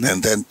వస్తుంది.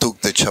 And then took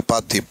the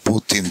chapati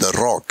put in the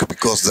rock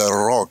because the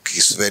rock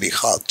is very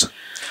hot.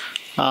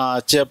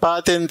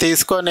 చపాతీని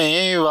తీసుకొని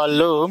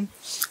వాళ్ళు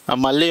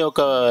మళ్ళీ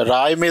ఒక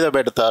రాయి మీద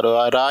పెడతారు.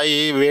 ఆ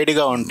రాయి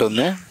వేడిగా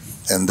ఉంటుంది.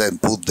 And then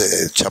put the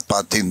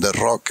chapati in the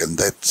rock and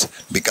that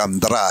become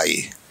dry.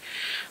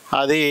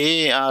 అది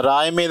ఆ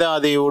రాయి మీద,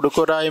 అది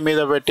ఉడుకు రాయి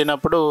మీద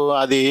పెట్టినప్పుడు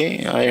అది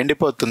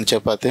ఎండిపోతుంది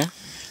chapati.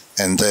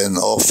 And then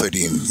offer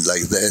him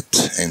like that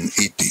and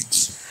eat it.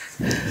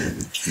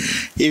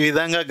 ఈ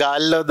విధంగా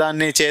గాలిలో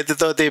దాన్ని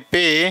చేతితో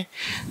తిప్పి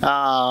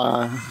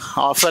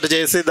ఆఫర్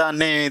చేసి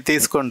దాన్ని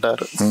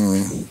తీసుకుంటారు.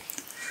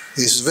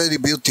 It's very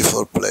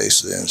beautiful place.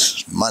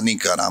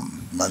 Manikaram.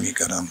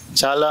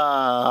 చాలా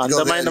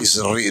అందమైన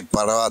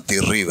Parvati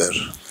river.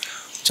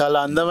 చాలా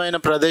అందమైన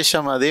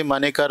ప్రదేశం అది.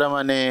 మణికరం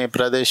అనే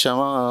ప్రదేశం,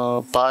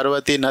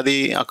 పార్వతీ నది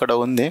అక్కడ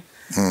ఉంది.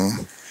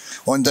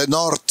 On the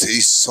north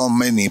is so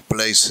many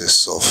places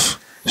of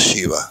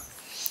Shiva.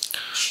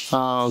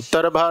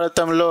 ఉత్తర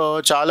భారతంలో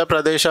చాలా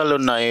ప్రదేశాలు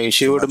ఉన్నాయి,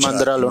 శివుడి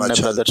మందిరాలు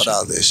ఉన్నాయి.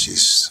 Pradesh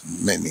is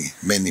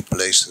many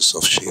places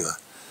of Shiva.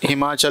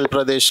 Himachal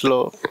ప్రదేశ్లో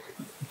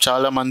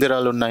చాలా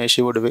మందిరాలు ఉన్నాయి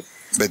శివుడివి.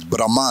 But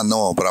Brahma,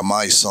 no, Brahma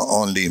is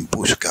only in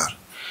Pushkar.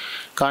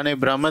 కానీ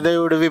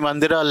బ్రహ్మదేవుడివి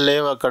మందిరాలు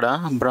లేవు అక్కడ.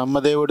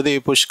 బ్రహ్మదేవుడిది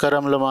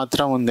పుష్కరంలో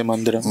మాత్రం ఉంది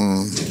మందిరం.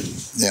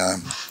 Yeah.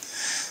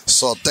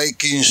 So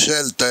taking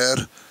shelter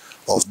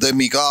of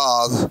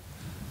demigod,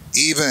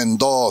 even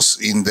those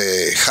in the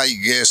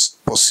highest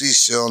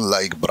position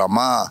like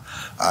Brahma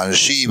and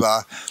Shiva,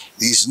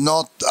 is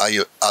not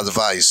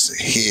advised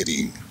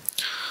hearing.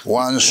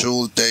 One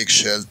should take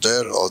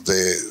shelter of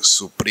the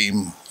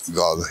supreme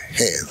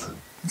Godhead.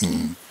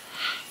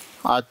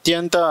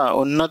 అత్యంత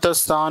ఉన్నత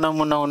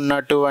స్థానమున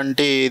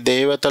ఉన్నటువంటి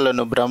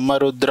దేవతలను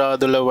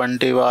బ్రహ్మరుద్రాదుల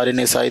వంటి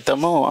వారిని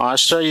సైతము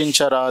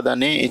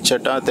ఆశ్రయించరాదని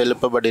ఇచ్చట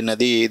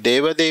తెలుపబడినది.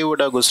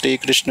 దేవదేవుడగు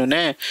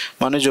శ్రీకృష్ణునే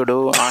మనుజుడు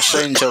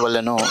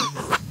ఆశ్రయించవలెను.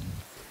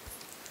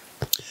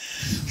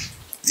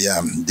 Yeah,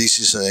 this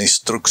is an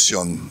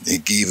instruction he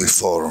gave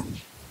for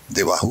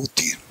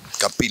Devahuti.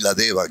 Kapila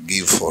Deva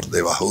give for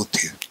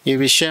Devahuti. ఈ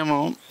విషయము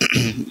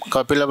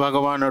కపిల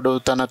భగవానుడు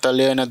తన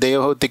తల్లి అయిన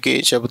దేవహూతికి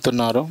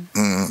చెబుతున్నారు.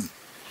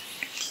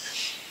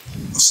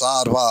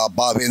 Sarva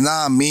Bhavena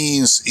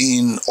means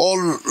in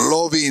all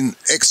loving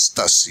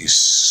ecstasies.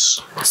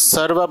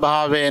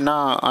 సర్వభావేన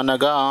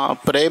అనగా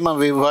ప్రేమ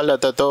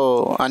విహ్వలతతో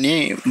అని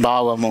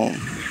భావము.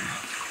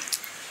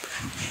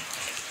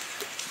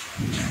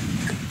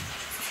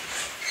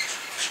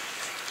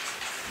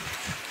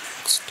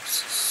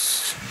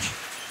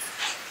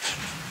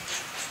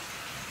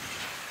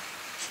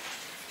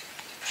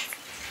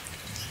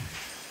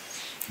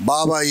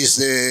 Bhava is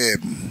the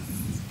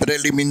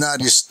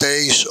preliminary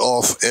stage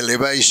of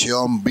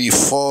elevation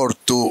before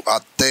to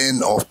attain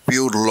of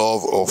pure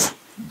love of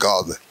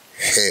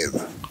Godhead.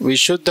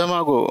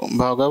 విశుద్ధమగు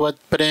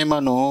భగవత్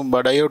ప్రేమను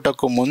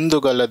బడయుటకు ముందు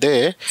గలదే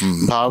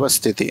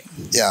భావస్థితి.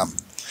 Yeah.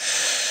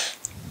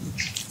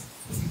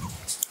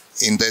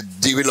 In the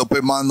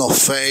development of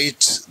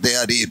faith,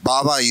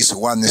 Bhava is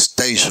one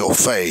stage of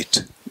faith.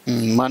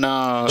 మన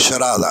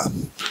Sharada.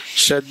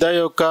 శ్రద్ధ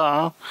యొక్క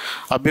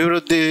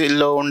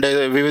అభివృద్ధిలో ఉండే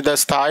వివిధ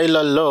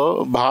స్థాయిలలో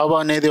భావ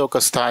అనేది ఒక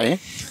స్థాయి.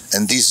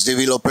 And this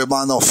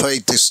development of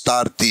faith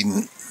start in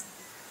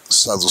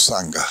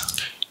sadhusanga.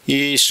 ఈ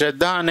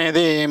శ్రద్ధ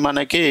అనేది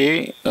మనకి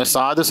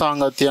సాధు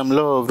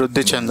సాంగత్యంలో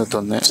వృద్ధి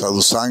చెందుతుంది.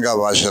 Sadhusanga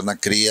vajana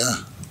kriya.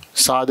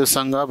 సాధు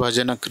సంగ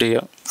భజన క్రియ.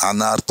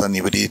 Anartha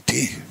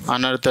nivritti.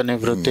 అనర్థ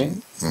నివృత్తి.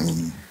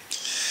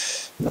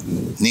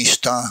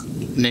 Nishta.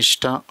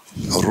 నిష్ఠ.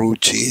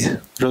 Ruchi.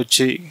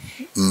 రుచి.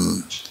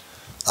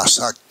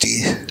 Asakti.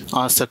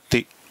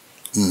 ఆసక్తి.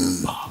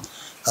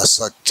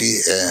 Asakti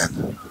and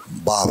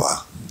Bhava.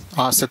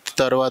 ఆసక్తి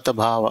తర్వాత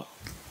భావ.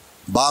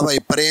 Bhava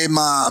and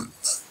Prema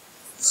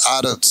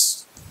are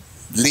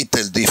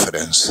little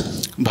difference.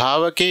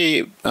 భావకి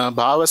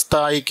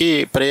భావస్థాయికి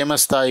ప్రేమ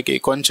స్థాయికి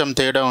కొంచెం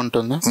తేడా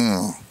ఉంటుంది.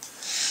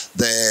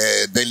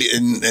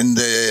 In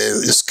the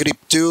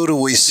scripture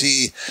we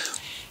see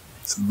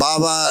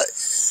Bhava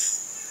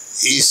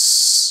is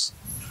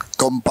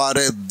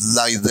compared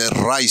like the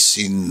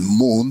rising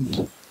moon,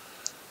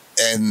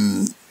 and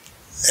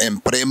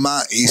Prema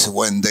is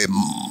when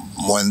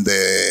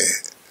the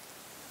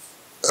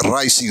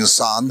rising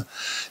sun,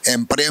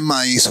 and Prema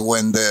is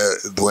when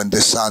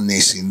the sun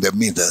is in the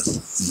middle.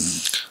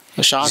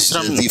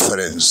 శాస్త్రం This is the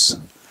difference.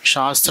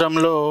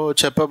 శాస్త్రంలో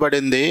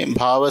చెప్పబడింది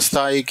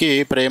భావస్థాయికి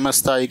ప్రేమ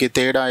స్థాయికి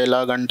తేడా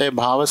ఎలాగంటే,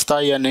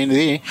 భావస్థాయి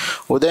అనేది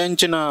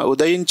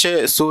ఉదయించే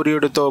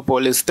సూర్యుడితో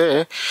పోలిస్తే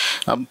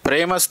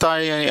ప్రేమ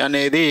స్థాయి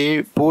అనేది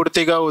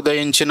పూర్తిగా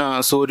ఉదయించిన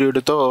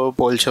సూర్యుడితో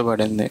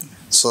పోల్చబడింది.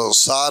 So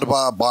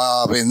Sarva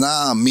Bhavena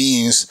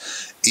means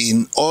in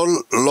all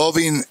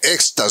loving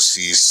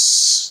ecstasies.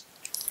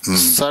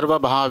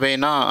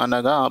 సర్వభావేన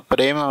అనగా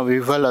ప్రేమ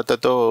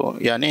విహ్వలతతో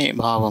అని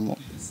భావము.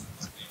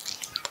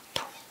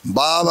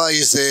 Bhava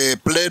is a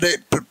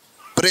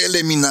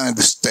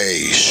preliminary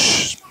stage.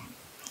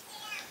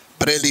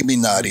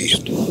 Preliminary.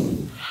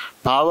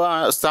 భావ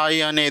స్థాయి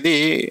అనేది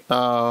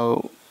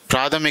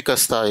ప్రాథమిక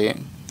స్థాయి.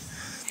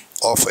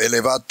 Of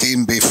elevating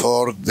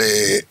before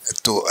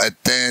to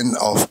attain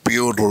of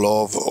pure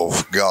love of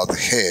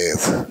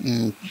Godhead.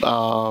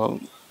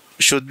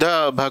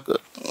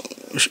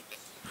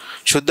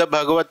 శుద్ధ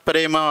భగవత్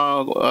ప్రేమ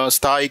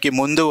స్థాయికి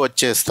ముందు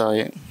వచ్చే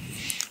స్థాయి.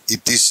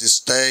 It is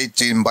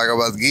stated in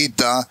Bhagavad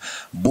Gita,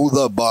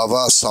 Buddha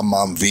Bhava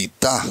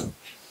Samamvita.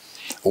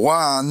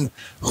 One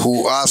who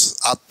has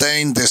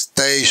attained the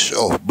stage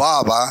of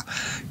Bhava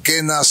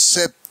can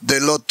accept the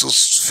lotus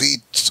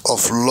feet of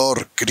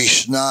Lord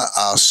Krishna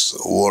as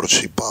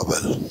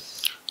worshipable.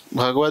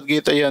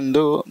 Bhagavad Gita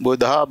యందు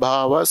బుధా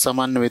భావ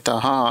సమన్విత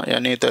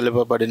అని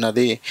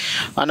తెలుపబడినది.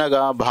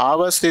 అనగా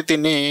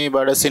భావస్థితిని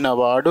బడసిన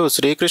వాడు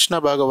శ్రీకృష్ణ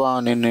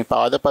భగవానుని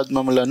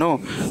పాదపద్మములను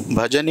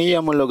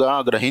భజనీయములుగా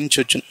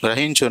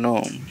గ్రహించును.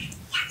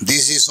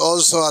 This is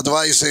also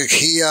advised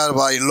here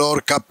by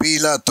Lord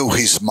Kapila to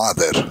his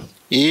mother.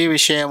 ఈ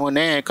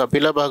విషయమునే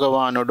కపిల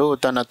భగవానుడు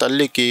తన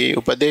తల్లికి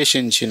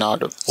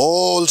ఉపదేశించినాడు.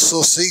 Also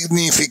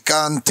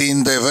significant in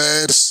the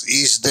verse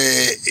is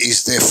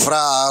the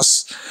phrase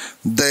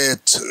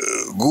that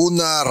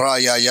guna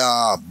rayaya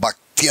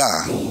bhaktya.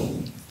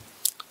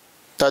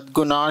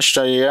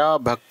 తద్గుణాశ్రయ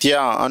భక్త్య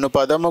అను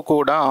పదము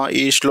కూడా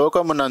ఈ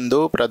శ్లోకమునందు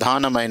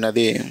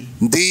ప్రధానమైనది.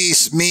 This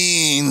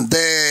means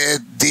that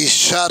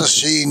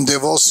discharging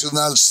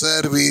devotional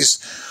service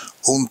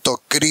unto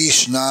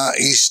Krishna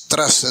is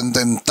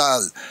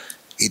transcendental.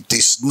 It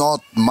is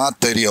not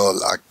material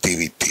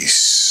activities.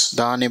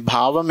 దాని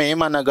భావం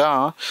ఏమనగా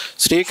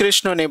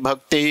శ్రీకృష్ణుని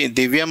భక్తి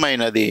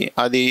దివ్యమైనది,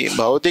 అది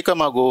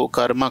భౌతికమగు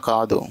కర్మ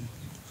కాదు.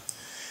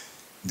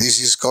 This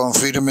is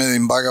confirmed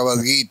in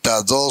Bhagavad Gita.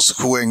 Those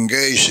who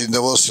engage in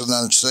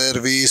devotional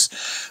service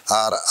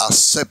are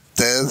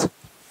accepted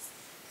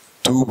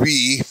to be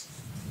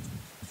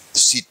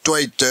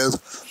situated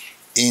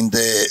in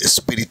the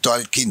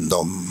spiritual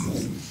kingdom.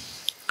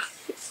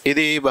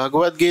 ఇది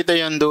భగవద్గీత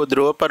యందు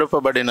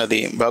ధృవపరపబడినది.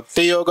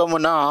 భక్తి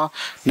యోగమున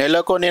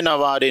నెలకొనిన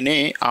వారిని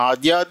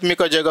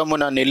ఆధ్యాత్మిక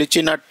జగమున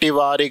నిలిచినట్టి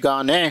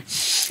వారిగానే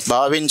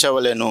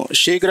భావించవలెను.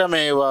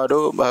 శీఘ్రమే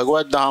వారు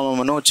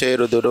భగవద్ధామమును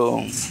చేరుదురు.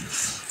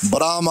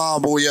 Brahma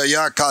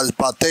Bhuyaya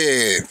Kalpate,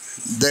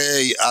 they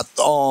at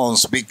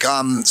once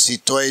become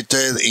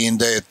situated in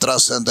the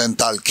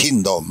transcendental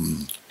kingdom.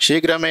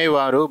 శీఘ్రమే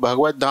వారు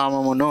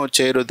భగవద్ధామమును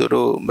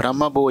చేరుదురు.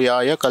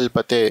 బ్రహ్మభూయాయ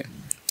కల్పతే.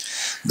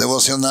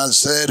 Devotional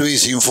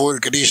service in full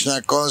Krishna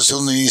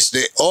consciousness is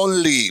the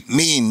only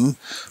mean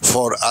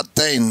for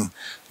attain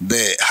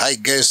the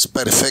highest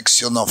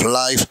perfection of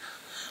life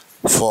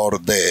for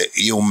the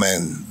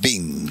human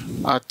being.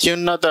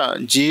 అత్యున్నత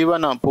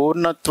జీవన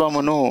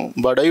పూర్ణత్వమును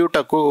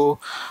బడయుటకు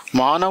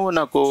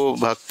మానవునకు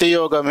భక్తి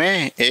యోగమే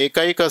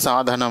ఏకైక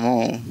సాధనము.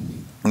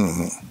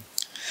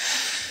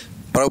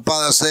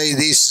 Prabhupada say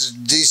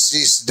this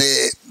is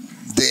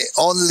the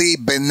only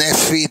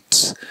benefit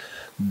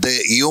the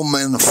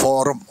human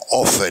form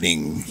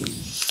offering.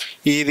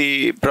 ఇది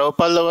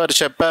ప్రభుపాద వారు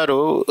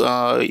చెప్పారు,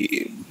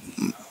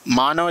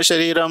 మానవ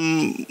శరీరం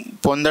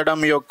పొందడం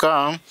యొక్క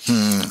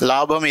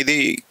లాభం ఇది,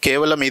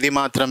 కేవలం ఇది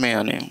మాత్రమే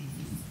అని.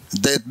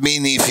 That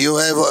means if you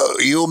have a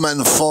human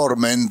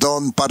form and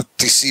don't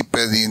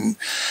participate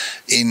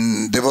in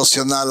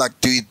devotional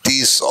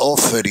activities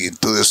offering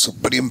to the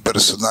Supreme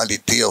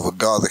Personality of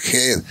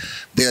Godhead,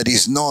 there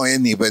is no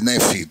any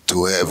benefit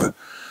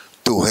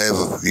to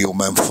have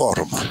human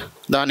form.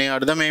 దాని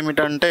అర్థం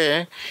ఏమిటంటే,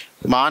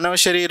 మానవ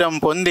శరీరం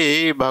పొంది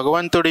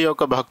భగవంతుడి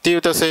యొక్క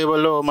భక్తియుత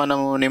సేవలో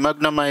మనము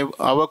నిమగ్నమై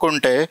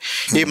అవ్వకుంటే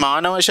ఈ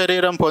మానవ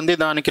శరీరం పొంది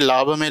దానికి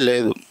లాభమే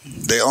లేదు.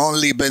 The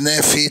only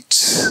benefit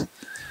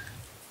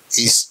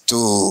is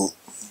to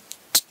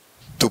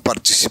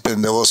participate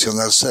in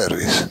devotional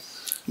service.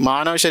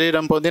 మానవ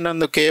శరీరం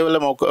పొందినందుకు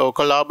కేవలం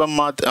ఒక లాభం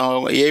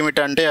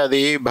ఏమిటంటే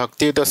అది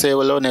భక్తియుత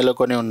సేవలో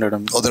నెలకొని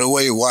ఉండడం.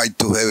 Otherwise, why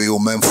to have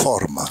human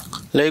form?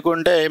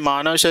 లేకుంటే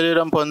మానవ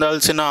శరీరం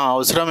పొందాల్సిన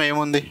అవసరం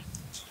ఏముంది?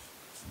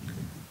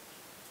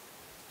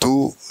 To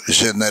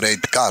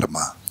generate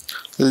karma.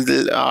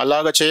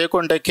 అలాగా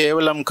చేయకుంటే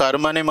కేవలం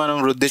కర్మని మనం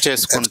వృద్ధి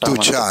చేసుకుంటాం.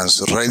 Two chance,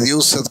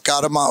 reduced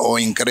karma or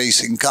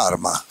increasing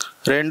karma.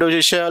 రెండు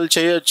విషయాలు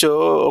చేయొచ్చు,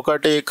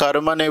 ఒకటి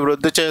కర్మని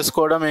వృద్ధి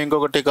చేసుకోవడం,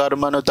 ఇంకొకటి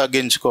కర్మను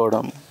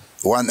తగ్గించుకోవడం.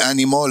 One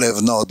animal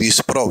have no this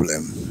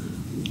problem.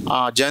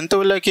 ఆ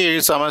జంతువులకి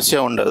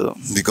సమస్య ఉండదు.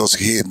 Because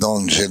he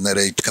don't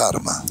generate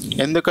karma.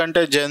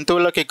 ఎందుకంటే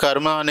జంతువులకి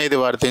కర్మ అనేది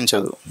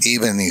వర్తించదు.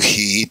 Even if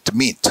he eat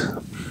meat.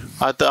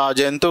 ఆ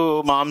జంతువు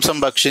మాంసం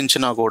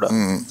భక్షించినా కూడా.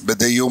 But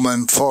the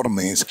human form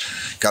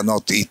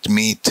cannot eat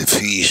meat,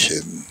 fish.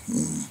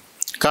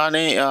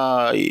 కానీ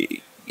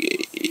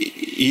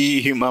ఈ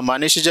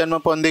మనిషి జన్మ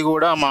పొంది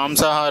కూడా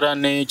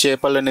మాంసాహారాన్ని,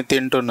 చేపలని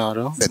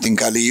తింటున్నారు. But in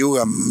Kali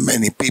Yuga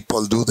many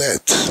people do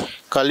that.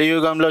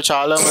 కలియుగంలో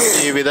చాలా మంది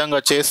ఈ విధంగా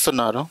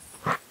చేస్తున్నారు.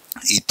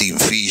 Eating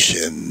fish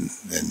and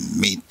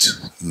meat.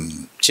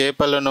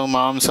 చేపలను,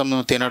 మాంసము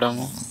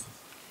తినడము.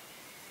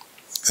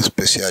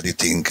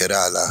 Speciality in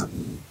Kerala.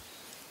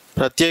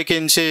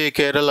 ప్రత్యేకించి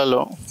కేరళలో.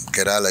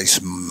 Kerala is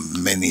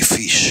many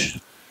fish.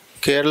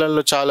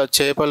 కేరళలో చాలా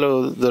చేపలు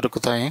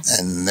దొరుకుతాయి.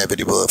 And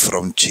everybody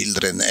from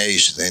children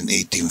age then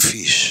eating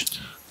fish.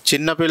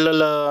 చిన్న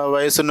పిల్లల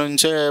వయసు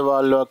నుంచే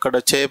వాళ్ళు అక్కడ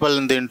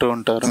చేపలను తింటూ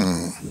ఉంటారు.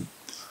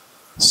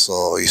 So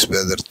it's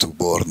better to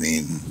born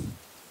in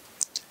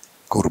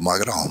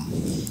Kurmagram.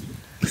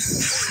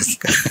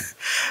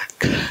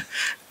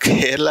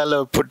 కేరళలో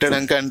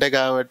పుట్టడం కంటే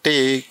కాబట్టి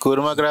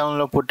కుర్మ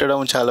గ్రామంలో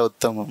పుట్టడం చాలా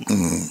ఉత్తమం.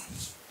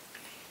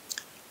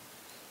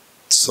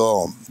 So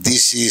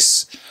this is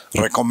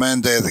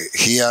recommended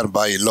here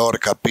by Lord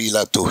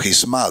Kapila to his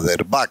mother.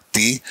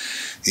 Bhakti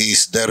is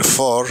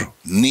therefore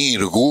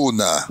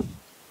nirguna.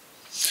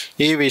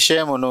 ఈ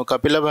విషయమును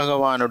కపిల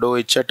భగవానుడు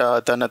ఇచ్చట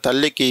తన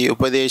తల్లికి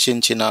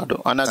ఉపదేశించినాడు.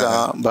 అనగా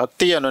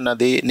భక్తి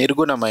అనున్నది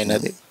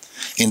నిర్గుణమైనది.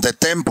 In the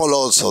temple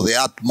also the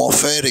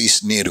atmosphere is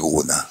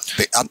nirguna.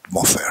 The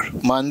atmosphere.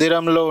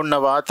 మందిరంలో ఉన్న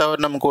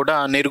వాతావరణం కూడా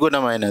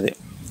నిర్గుణమైనది.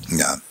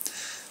 Yeah.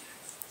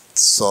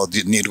 So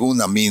the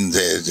nirguna means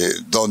they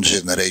don't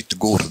generate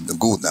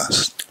gunas.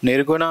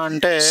 నిర్గుణ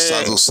అంటే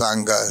Sadhu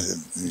Sangha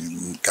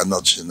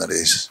cannot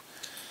generate.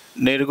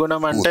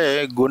 నిర్గుణం అంటే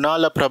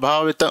గుణాల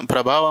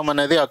ప్రభావం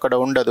అనేది అక్కడ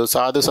ఉండదు.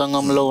 సాధు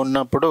సంఘంలో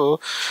ఉన్నప్పుడు,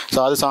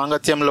 సాధు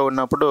సాంగత్యంలో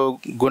ఉన్నప్పుడు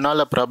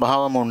గుణాల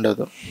ప్రభావం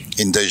ఉండదు.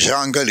 In the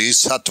jungle is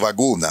sattva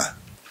guna.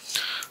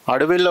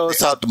 అడవిలో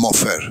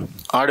atmosphere.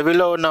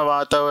 అడవిలో ఉన్న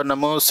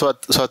వాతావరణము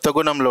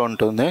సత్వగుణంలో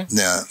ఉంటుంది.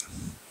 Yeah.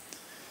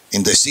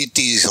 In the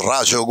cities,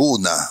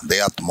 Rajoguna, the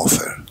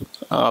atmosphere.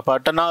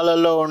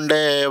 పట్టణాలలో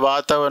ఉండే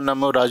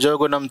వాతావరణము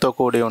రజోగుణంతో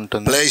కూడి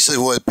ఉంటుంది. Places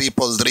where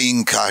people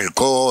drink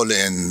alcohol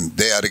and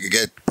they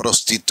get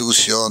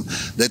prostitution,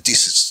 that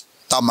is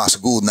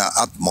tamasguna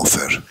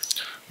atmosphere.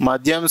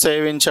 మద్యం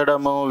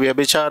సేవించడము,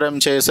 వ్యభిచారం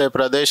చేసే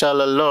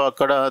ప్రదేశాలలో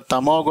అక్కడ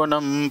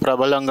తమోగుణం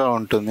ప్రబలంగా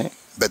ఉంటుంది.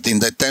 But in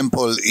the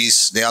temple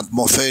the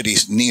atmosphere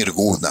is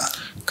nirguna.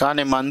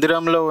 కానీ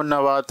మందిరంలో ఉన్న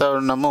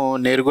వాతావరణము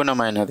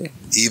నిర్గుణమైనది.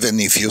 Even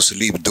if you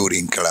sleep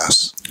during class.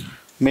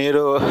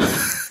 మీరు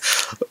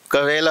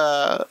ఒకవేళ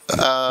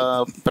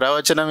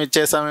ప్రవచనం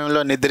ఇచ్చే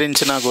సమయంలో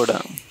నిద్రించినా కూడా.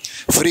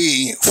 Free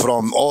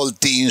from all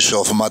things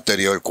of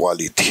material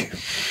quality.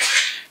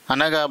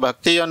 అనగా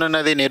భక్తి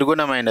అన్నది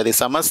నిర్గుణమైనది,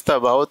 సమస్త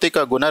భౌతిక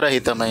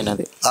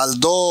గుణరహితమైనది.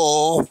 Although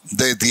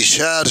the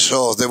desires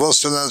of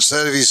devotional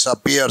service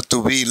appear to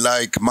be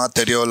like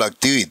material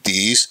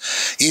activities,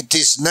 it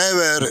is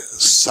never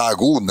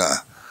saguna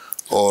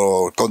or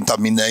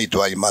contaminated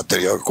by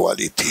material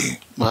quality.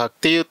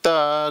 భక్తియుత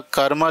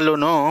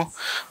కర్మలను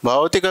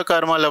భౌతిక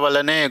కర్మల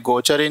వలనే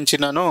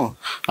గోచరించినను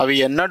అవి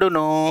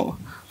ఎన్నడూను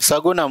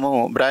సగుణము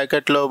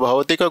బ్రాకెట్లో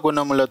భౌతిక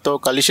గుణములతో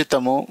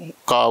కలుషితము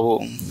కావు.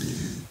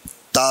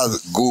 Tad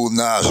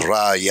guna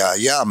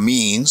raya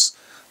means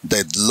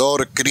that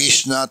Lord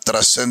Krishna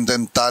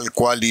transcendental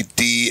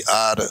quality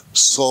are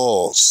so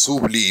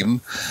sublime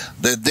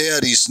that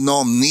there is no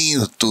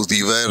need to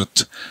divert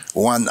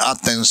one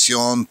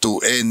attention to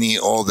any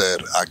other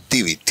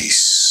activities.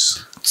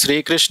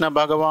 Srikrishna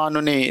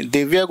భగవానుని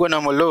దివ్య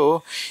గుణములు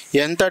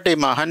ఎంతటి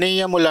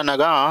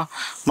మహనీయములనగా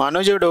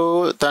మనుజుడు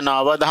తన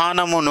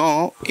అవధానమును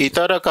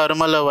ఇతర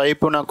కర్మల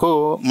వైపునకు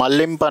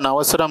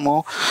మళ్లింపనవసరము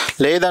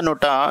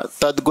లేదనుట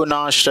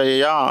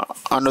తద్గుణాశ్రయ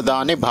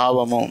అనుదాని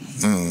భావము.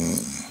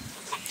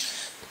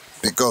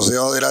 Because the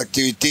other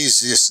activities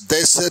is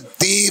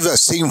deceptive,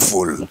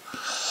 sinful.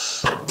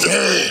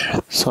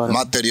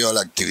 Material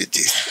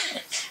activities.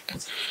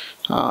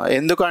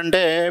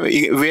 ఎందుకంటే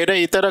వేరే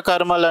ఇతర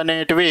కర్మలు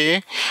అనేటివి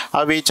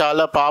అవి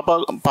చాలా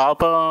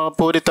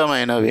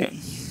పాపపూరితమైనవి.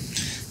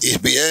 His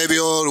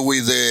behavior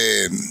with the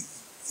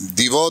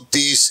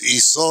devotees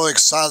is so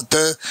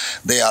exalted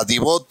that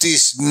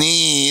devotees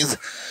need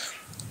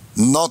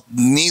not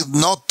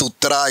to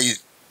try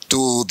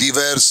to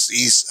divert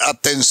his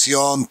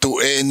attention to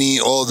any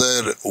other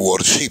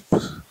worship.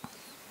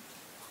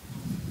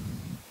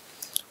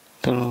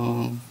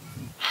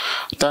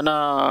 తన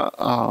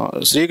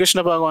శ్రీకృష్ణ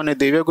భగవాని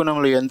దివ్య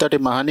గుణములు ఎంతటి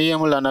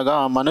మహనీయములు అనగా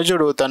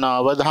మనుజుడు తన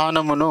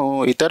అవధానమును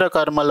ఇతర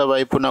కర్మల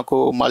వైపునకు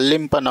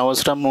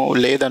మళ్లింపనవసరము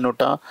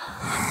లేదనుట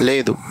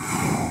లేదు.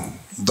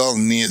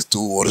 Don't need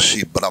to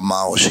worship Brahma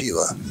or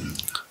Shiva.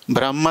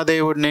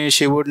 బ్రహ్మదేవుడిని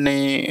శివుడిని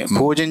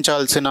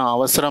పూజించాల్సిన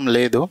అవసరం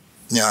లేదు.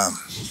 Yeah.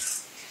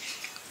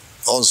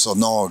 Also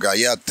no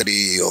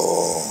Gayatri or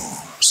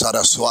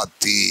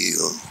Saraswati.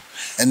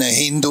 In the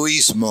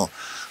Hinduism,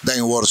 they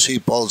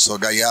worship also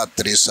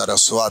Gayatri,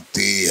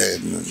 Saraswati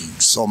and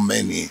so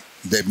many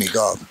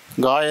demigods.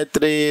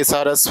 Gayatri,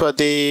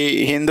 Saraswati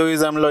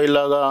హిందూయిజంలో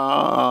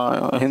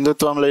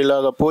హిందుత్వంలో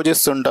ఇలాగా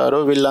పూజిస్తుంటారు.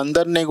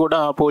 వీళ్ళందరినీ కూడా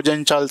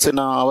పూజించాల్సిన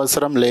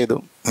అవసరం లేదు.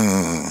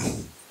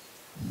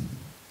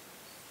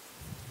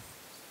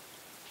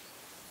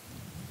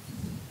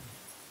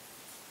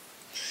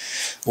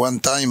 One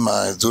time,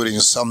 during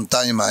some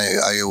time,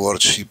 I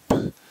worship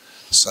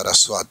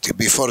Saraswati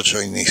before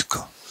joining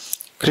ISKCON.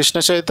 Krishna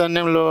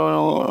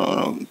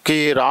చైతన్యంలోకి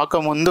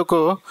రాకముందుకు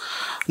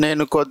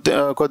నేను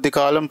కొద్ది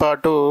కాలం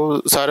పాటు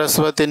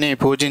సరస్వతిని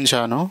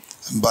పూజించాను.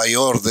 By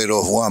order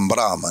of one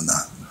Brahmana.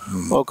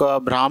 ఒక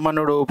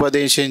బ్రాహ్మణుడు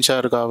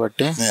ఉపదేశించారు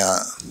కాబట్టి. Yeah.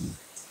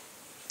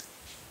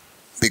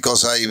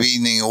 Because I've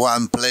been in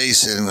one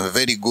place and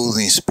very good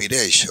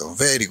inspiration.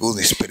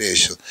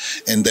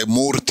 And the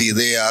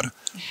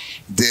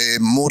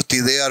Murti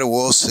there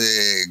was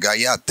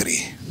Gayatri.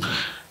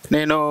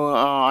 నేను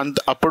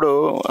అప్పుడు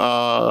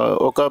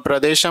ఒక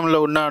ప్రదేశంలో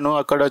ఉన్నాను.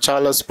 అక్కడ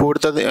చాలా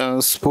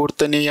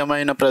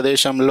స్ఫూర్తినీయమైన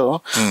ప్రదేశంలో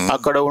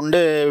అక్కడ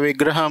ఉండే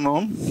విగ్రహము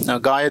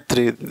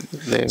Gayatri.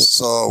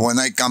 So when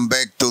I come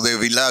back to the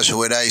village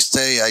where I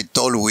stay, I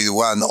told with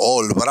one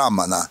old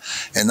Brahmana,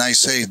 and I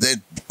say that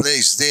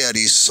place there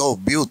is so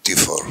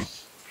beautiful.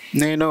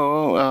 నేను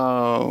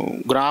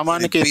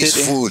గ్రామానికి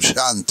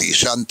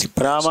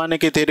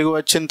తిరిగి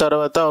వచ్చిన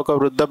తర్వాత ఒక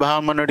వృద్ధ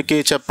బ్రాహ్మణుడికి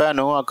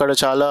చెప్పాను, అక్కడ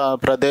చాలా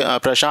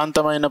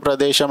ప్రశాంతమైన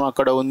ప్రదేశం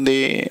అక్కడ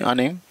ఉంది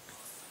అని.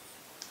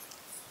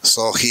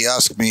 So he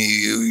asked me,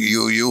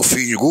 you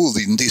feel good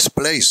in this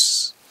place?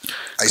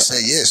 I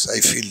say yes, I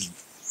feel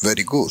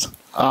very good.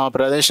 ఆ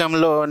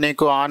ప్రదేశంలో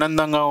నీకు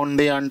ఆనందంగా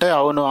ఉంది అంటే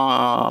అవును,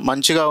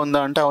 మంచిగా ఉందా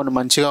అంటే అవును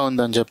మంచిగా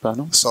ఉందని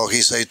చెప్పాను. So he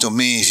said to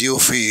me,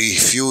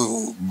 if you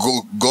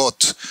got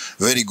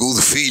very good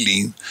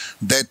feeling,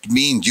 that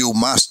means you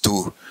must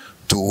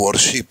to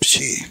worship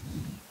she.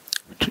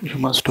 You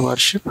must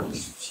worship.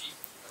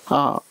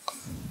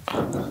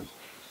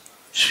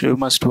 You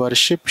must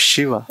worship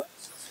Shiva.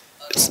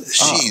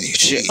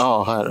 She.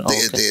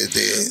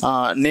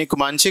 నీకు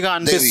మంచిగా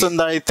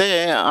అనిపిస్తుంది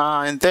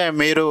అయితే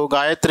మీరు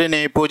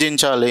గాయత్రిని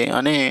పూజించాలి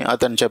అని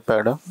అతను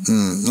చెప్పాడు.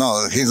 No,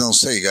 he don't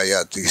say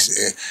Gayatri.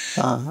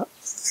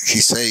 He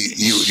say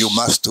you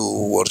must to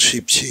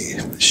worship she.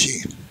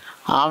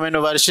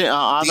 ఆమెను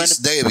This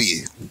Devi.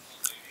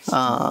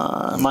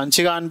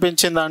 మంచిగా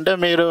అనిపించింది అంటే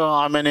మీరు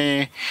ఆమెని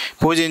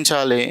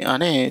పూజించాలి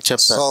అని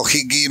చెప్పారు. So he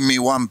give me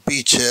one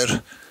picture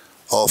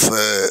of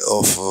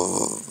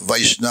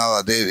Vaishnava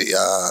Devi,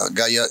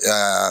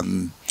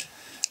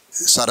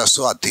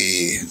 Saraswati,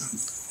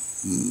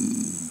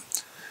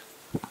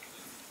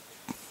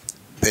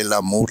 Pela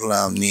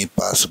Murla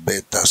Nipas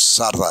Beta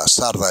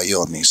Sarda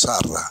Yoni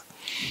Sarda.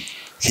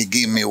 He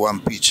give me one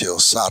picture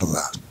of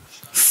Sarda.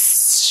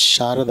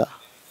 Sharada.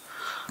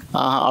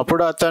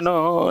 అప్పుడు అతను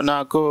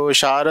నాకు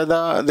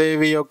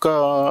శారదాదేవి యొక్క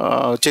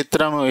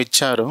చిత్రం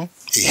ఇచ్చారు.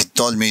 He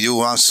told me you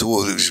want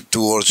to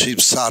worship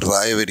Sarda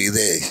every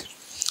day.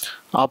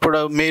 అప్పుడు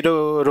మీరు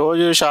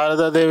రోజు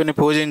శారదాదేవిని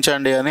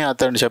పూజించండి అని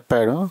అతను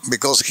చెప్పాడు.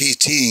 Because he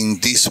think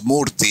this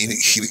Murti,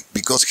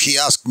 because he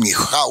asked me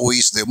how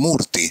is the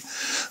Murti,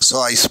 so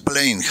I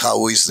explained how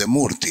is the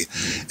Murti,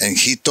 and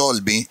he told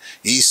me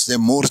is the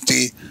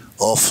Murti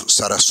of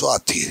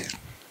Saraswati.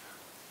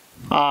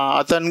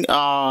 అతను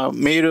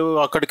మీరు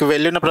అక్కడికి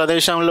వెళ్ళిన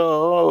ప్రదేశంలో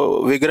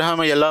విగ్రహం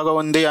ఎలాగ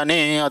ఉంది అని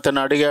అతను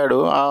అడిగాడు.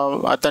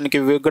 అతనికి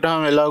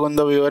విగ్రహం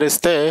ఎలాగుందో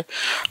వివరిస్తే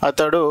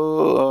అతడు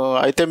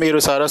అయితే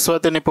మీరు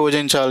సరస్వతిని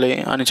పూజించాలి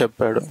అని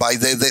చెప్పాడు. By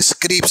the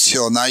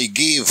description I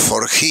give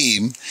for him,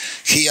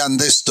 he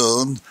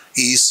understood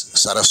is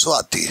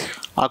Saraswati.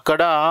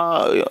 అక్కడ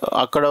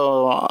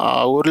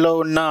ఊర్లో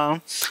ఉన్న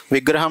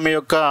విగ్రహం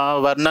యొక్క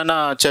వర్ణన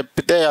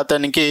చెప్తే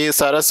అతనికి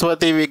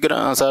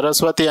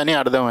సరస్వతి అని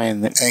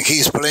అర్థమైంది. And he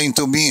explained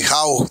to me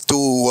how to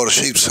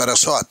worship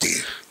Saraswati.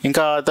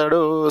 ఇంకా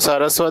అతడు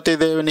సరస్వతి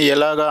దేవిని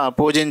ఎలాగా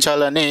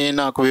పూజించాలని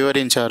నాకు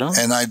వివరించారు.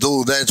 And I do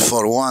that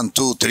for 1,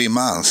 2, 3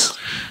 months.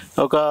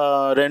 ఒక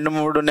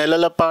 2-3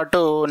 నెలల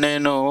పాటు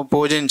నేను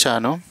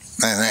పూజించాను.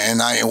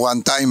 And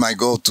one time I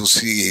go to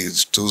see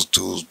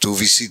to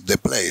visit the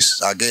place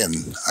again.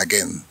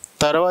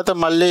 తర్వాత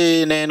మళ్ళీ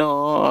నేను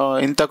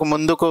ఇంతకు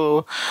ముందుకు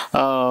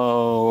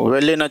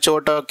వెళ్ళిన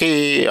చోటకి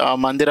ఆ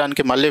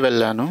మందిరానికి మళ్ళీ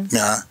వెళ్ళాను.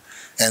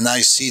 And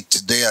I sit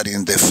there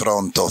in the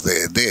front of the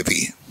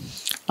Devi.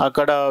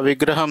 అక్కడ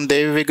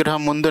దేవి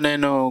విగ్రహం ముందు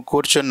నేను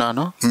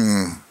కూర్చున్నాను.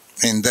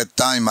 In that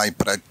time I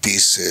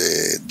practice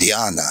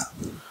dhyana.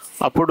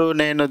 అప్పుడు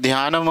నేను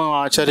ధ్యానము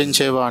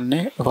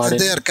ఆచరించేవాడిని.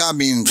 There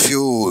coming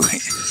few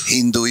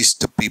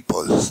Hinduist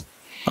people.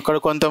 అక్కడ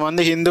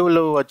కొంతమంది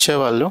హిందువులు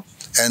వచ్చేవాళ్ళు.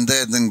 And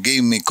then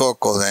give me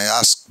cocoa and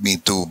ask me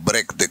to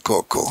break the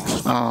cocoa.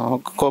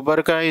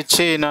 కొబ్బరికాయ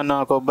ఇచ్చి నన్ను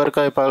ఆ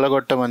కొబ్బరికాయ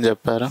పగలగొట్టమని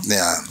చెప్పారు.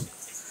 Yeah.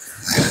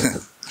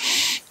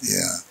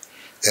 Yeah.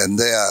 And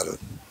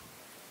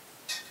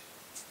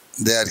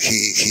there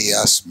he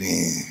asked me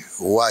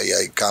why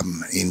I come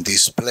in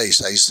this place.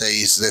 I say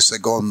it's the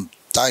second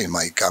time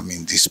I come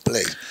in this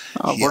place.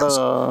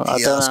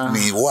 He asked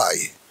me why.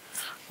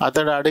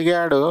 అతడు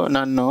అడిగాడు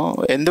నన్ను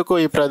ఎందుకు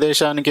ఈ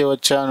ప్రదేశానికి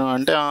వచ్చాను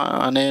అంటే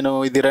నేను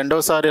ఇది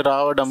రెండోసారి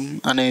రావడం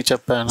అని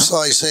చెప్పాను. So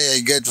I say I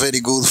get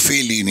very good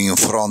feeling in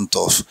front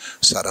of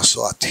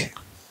Saraswati.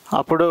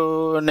 అప్పుడు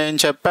నేను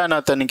చెప్పాను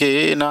అతనికి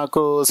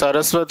నాకు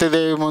సరస్వతి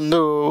దేవి ముందు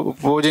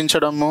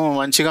పూజించడము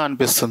మంచిగా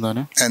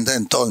అనిపిస్తుందని. And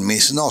then told me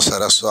it's no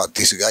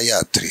Saraswati, it's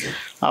Gayatri.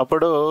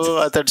 అప్పుడు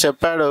అతడు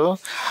చెప్పాడు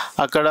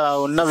అక్కడ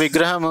ఉన్న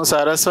విగ్రహము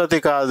సరస్వతి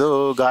కాదు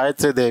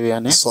గాయత్రి దేవి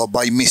అని. So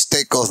by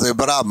mistake of the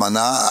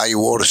Brahmana I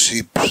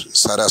worship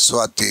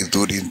Saraswati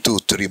during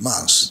 2-3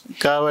 months.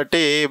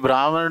 కాబట్టి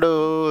బ్రాహ్మణుడు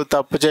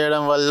తప్పు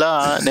చేయడం వల్ల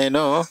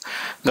నేను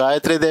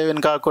గాయత్రి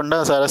దేవిని కాకుండా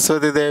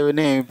సరస్వతి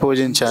దేవిని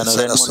పూజించాను.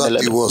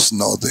 Saraswati was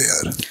not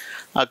there.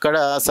 అక్కడ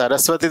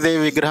సరస్వతి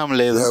దేవి విగ్రహం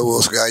లేదు. There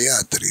was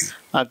Gayatri.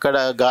 అక్కడ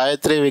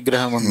గాయత్రి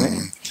విగ్రహం ఉంది.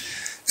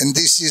 And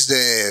this is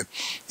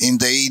in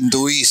the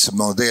Hinduism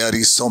there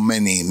is so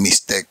many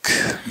mistake.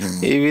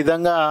 ఈ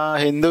విధంగా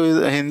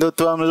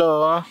హిందుత్వంలో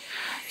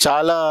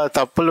చాలా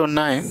తప్పులు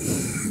ఉన్నాయి.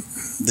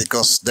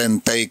 Because then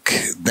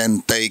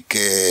take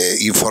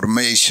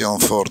information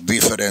for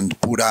different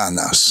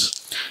Puranas.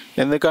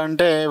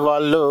 ఎందుకంటే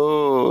వాళ్ళు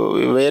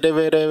వేరే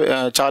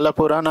చాలా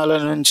పురాణాల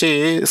నుంచి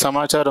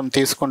సమాచారం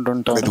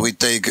తీసుకుంటుంటారు. But we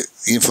take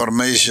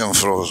information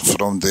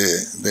from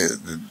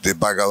the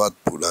Bhagavad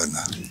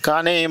Purana.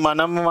 కానీ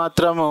మనం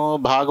మాత్రము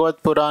భాగవత్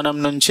పురాణం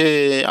నుంచి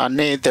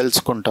అన్ని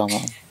తెలుసుకుంటాము.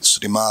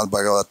 Srimad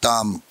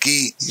Bhagavatam ki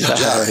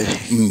jai.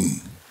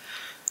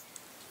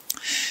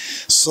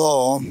 So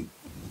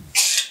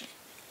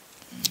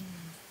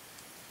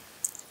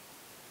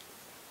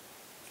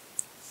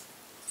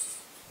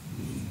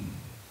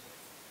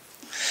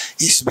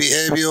his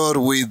behavior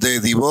with the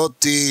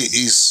devotee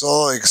is so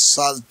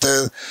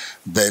exalted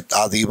that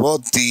a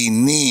devotee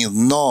need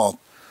not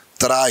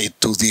try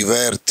to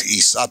divert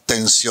his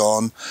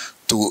attention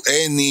to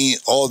any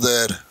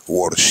other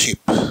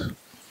worship.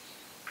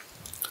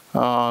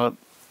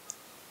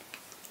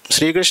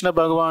 Srikrishna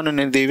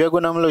భగవానుని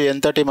దివ్యగుణములు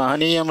ఎంతటి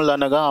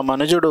మహనీయములనగా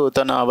మనుజుడు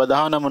తన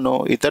అవధానమును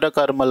ఇతర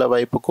కర్మల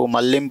వైపుకు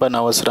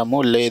మళ్లింపనవసరము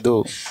లేదు.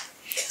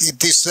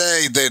 It is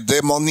said that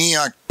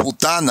demoniac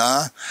Putana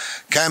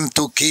came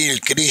to kill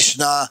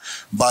Krishna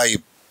by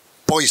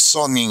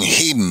poisoning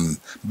him,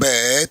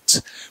 but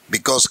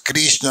because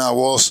Krishna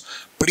was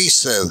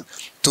pleased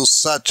to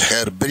touch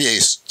her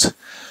breast,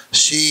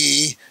 she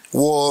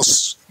was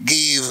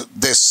give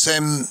the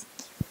same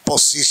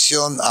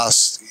position as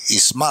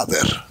his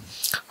mother.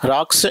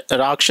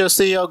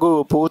 రాక్షసియగు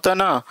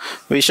Putana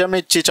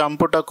విషమిచ్చి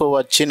చంపుటకు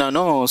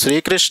వచ్చినను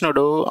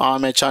శ్రీకృష్ణుడు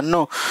ఆమె చన్ను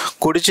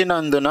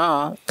కుడిచినందున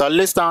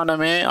తల్లి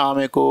స్థానమే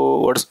ఆమెకు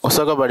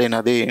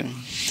ఒసగబడినది.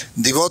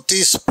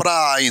 Devotees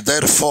pray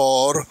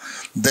therefore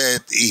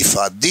that if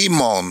a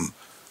demon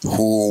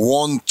who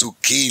want to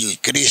kill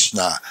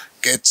Krishna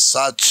get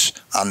such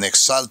an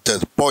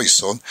exalted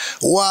poison,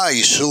 why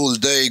should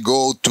they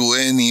go to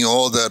any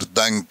other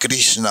than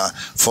Krishna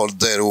for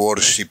their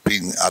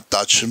worshipping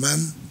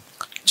attachment?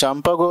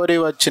 చంపగోరి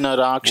వచ్చిన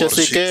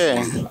రాక్షసికే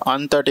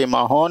అంతటి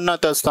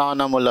మహోన్నత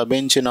స్థానము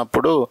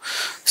లభించినప్పుడు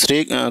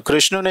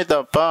కృష్ణుని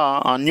తప్ప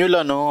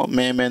అన్యులను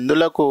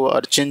మేమెందులకు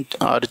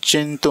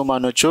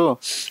అర్చింతుమనుచు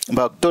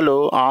భక్తులు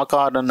ఆ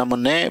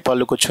కారణమునే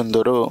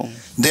పలుకుచుందురు.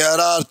 There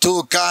are two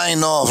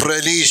kinds of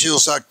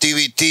religious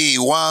activity,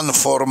 one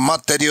for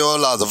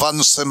material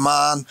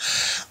advancement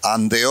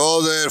and the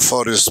other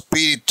for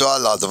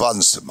spiritual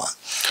advancement.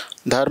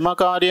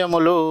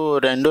 ధర్మకార్యములు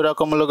రెండు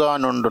రకములుగా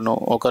నుండును.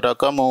 ఒక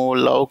రకము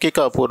లౌకిక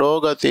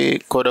పురోగతి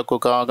కొరకు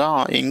కాగా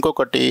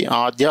ఇంకొకటి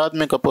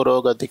ఆధ్యాత్మిక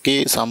పురోగతికి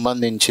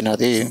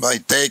సంబంధించినది. By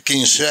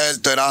taking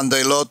shelter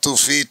under the lotus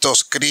feet of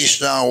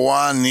Krishna,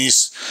 one is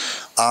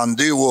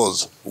endued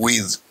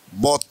with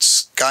both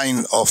kind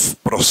of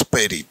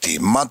prosperity,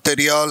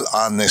 material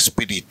and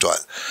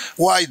spiritual.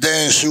 Why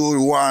then should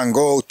one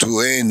go to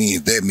any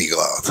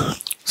demigod?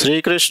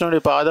 శ్రీకృష్ణుడి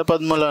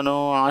పాదపద్ములను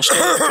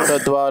ఆశ్రయించుట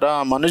ద్వారా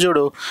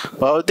మనుజుడు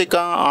భౌతిక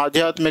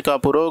ఆధ్యాత్మిక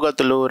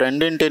పురోగతులు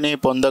రెండింటినీ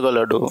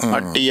పొందగలడు.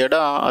 అట్టి ఎడ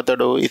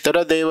అతడు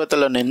ఇతర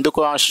దేవతలను ఎందుకు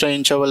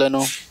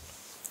ఆశ్రయించవలెను?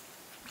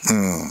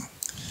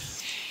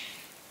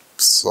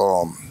 So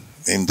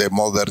in the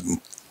modern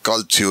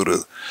culture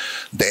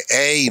the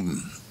aim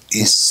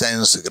is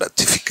sense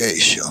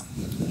gratification.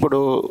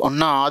 ఇప్పుడు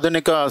ఉన్న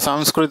ఆధునిక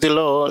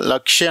సంస్కృతిలో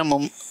లక్ష్యము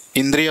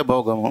ఇంద్రియ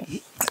భోగము.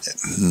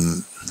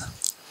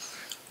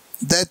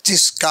 That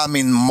is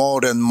coming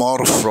more and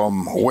more from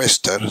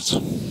Western.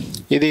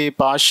 ఇది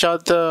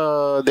పాశ్చాత్య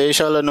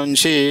దేశాల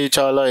నుంచి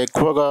చాలా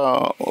ఎక్కువగా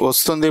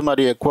వస్తుంది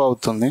మరియు ఎక్కువ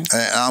అవుతుంది.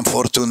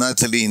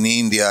 Unfortunately in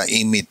India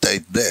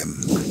imitate them.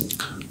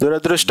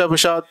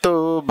 దురదృష్టవశాత్తు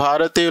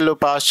భారతీయులు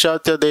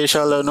పాశ్చాత్య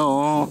దేశాలను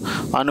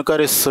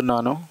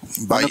అనుకరిస్తున్నారు.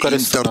 By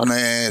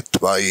internet,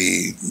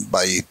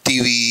 by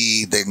TV,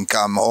 then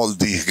come all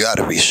this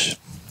garbage.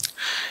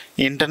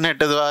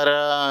 Internet ద్వారా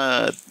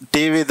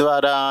టీవీ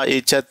ద్వారా ఈ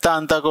చెత్త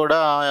అంతా కూడా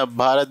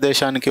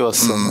భారతదేశానికి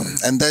వస్తుంది.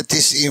 And that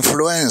is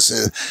influence.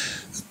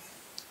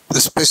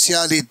 The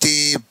speciality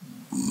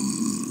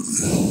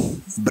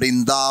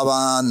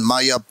Vrindavan,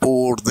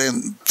 Mayapur, then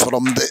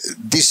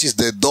this is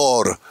the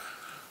door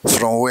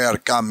from where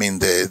coming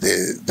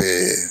the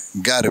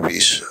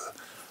garbage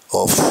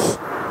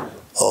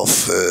of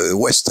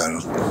Western.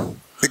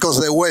 Because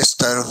the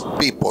Western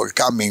people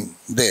coming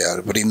there,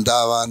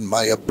 Vrindavan,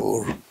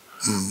 Mayapur.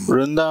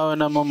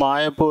 బృందావనము,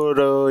 Mayapur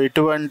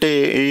ఇటువంటి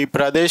ఈ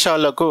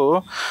ప్రదేశాలకు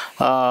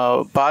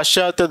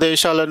పాశ్చాత్య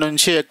దేశాల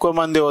నుంచి ఎక్కువ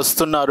మంది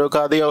వస్తున్నారు.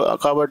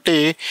 కాబట్టి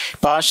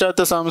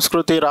పాశ్చాత్య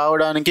సంస్కృతి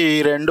రావడానికి ఈ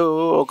రెండు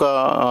ఒక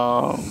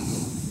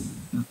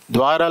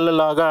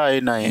ద్వారాలలాగా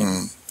అయినాయి.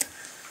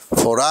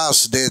 For us,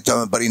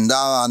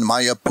 Vrindavan and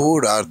Mayapur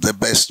are the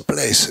best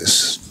places.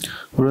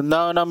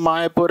 Brindavanam,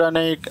 Mayapur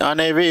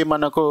అనేవి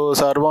మనకు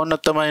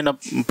సర్వోన్నతమైన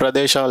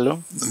ప్రదేశాలు.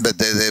 But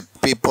the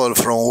people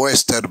from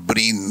Western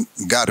bring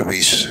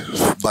garbage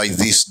by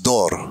this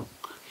door.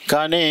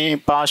 కానీ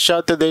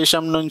పాశ్చాత్య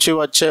దేశం నుంచి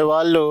వచ్చే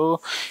వాళ్ళు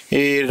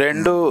ఈ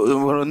రెండు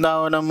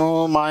బృందావనము,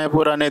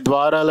 మాయపూర్ అనే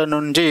ద్వారాల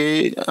నుంచి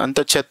అంత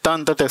చెత్త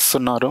అంతా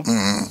తెస్తున్నారు.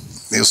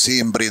 You see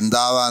in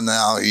Vrindavan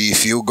now, if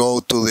you go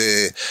to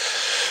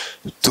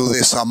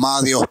the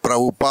Samadhi of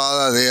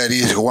Prabhupada, there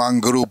is one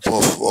group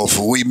of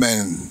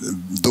women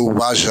do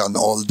bhajan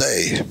all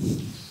day.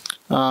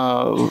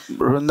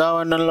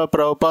 బృందావనంలో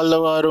ప్రభుపాదుల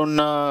వారు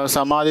ఉన్న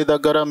సమాధి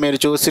దగ్గర మీరు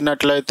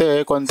చూసినట్లయితే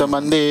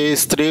కొంతమంది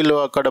స్త్రీలు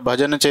అక్కడ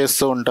భజన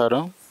చేస్తూ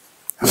ఉంటారు.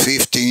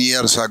 15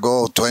 years ago,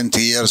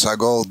 20 years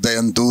ago, they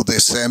do the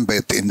same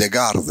but in the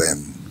garden.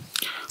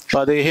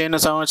 15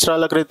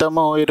 సంవత్సరాల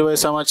క్రితము, 20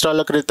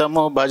 సంవత్సరాల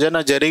క్రితము భజన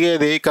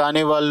జరిగేది,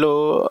 కానీ వాళ్ళు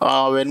ఆ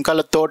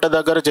వెనకాల తోట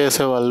దగ్గర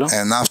చేసేవాళ్ళు.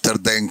 And after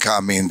then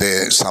coming the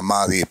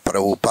Samadhi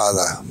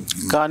Prabhupada.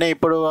 కానీ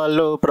ఇప్పుడు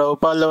వాళ్ళు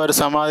ప్రభుపాదుల వారి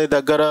సమాధి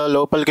దగ్గర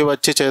లోపలికి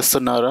వచ్చి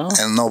చేస్తున్నారు.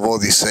 And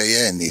nobody say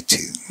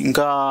anything.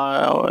 ఇంకా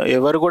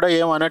ఎవరు కూడా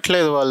ఏం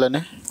అనట్లేదు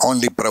వాళ్ళని.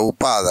 Only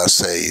Prabhupada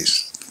says,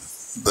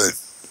 but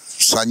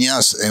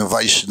Sannyas and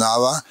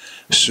Vaishnava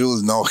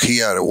should not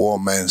hear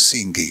women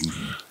singing.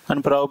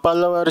 అని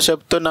ప్రభుపాదుల వారు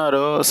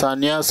చెప్తున్నారు,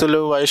 సన్యాసులు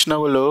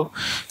వైష్ణవులు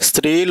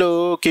స్త్రీలు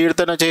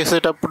కీర్తన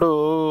చేసేటప్పుడు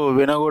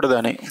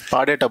వినకూడదని,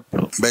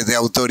 పాడేటప్పుడు. But the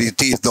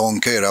authorities don't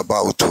care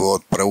about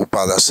what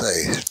Prabhupada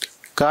says.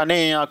 కానీ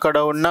అక్కడ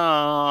ఉన్న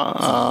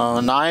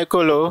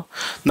నాయకులు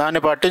దాన్ని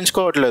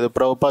పట్టించుకోవట్లేదు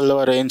ప్రభుపాదుల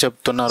వారు ఏం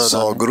చెప్తున్నారో.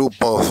 So a group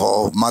of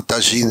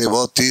Mataji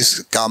devotees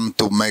come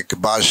to make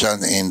bhajan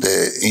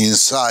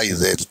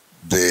inside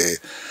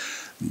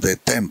the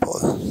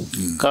temple,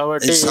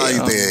 కాబట్టి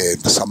inside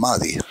the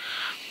samadhi.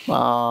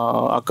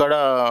 అక్కడ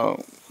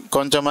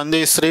కొంతమంది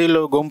స్త్రీలు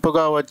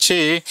గుంపుగా వచ్చి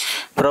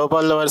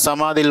ప్రభుపాదుల వారి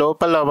సమాధి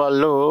లోపల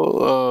వాళ్ళు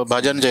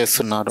భజన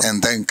చేస్తున్నారు. And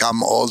then come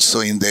also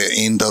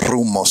in the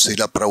room of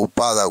Srila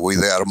Prabhupada with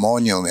the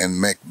harmonium and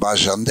make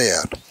bhajan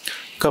there.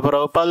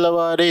 ప్రభుపాదుల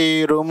వారి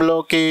రూమ్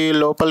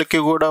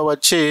లోపలికి కూడా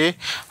వచ్చి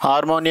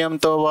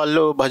హార్మోనియంతో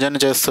వాళ్ళు భజన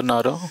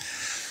చేస్తున్నారు.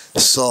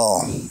 So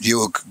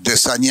the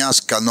sannyas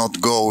cannot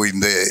go in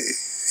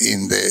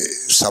the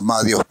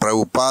samadhi of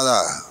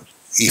Prabhupada.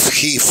 If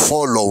he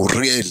follow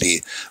really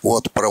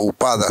what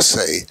Prabhupada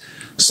say,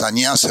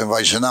 sannyas and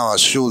Vaishnava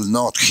should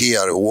not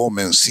hear a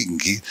woman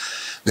singing.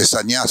 The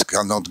sannyas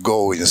cannot go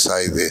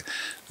inside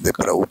the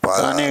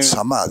Prabhupada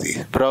samadhi.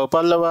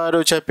 ప్రభుపాదుల వారు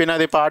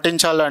చెప్పినది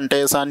పాటించాలంటే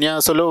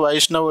సన్యాసులు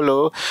వైష్ణవులు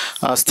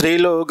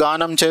స్త్రీలు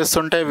గానం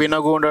చేస్తుంటే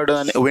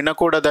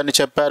వినకూడదని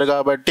చెప్పారు.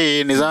 కాబట్టి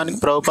నిజానికి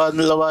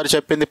ప్రభుపాదుల వారు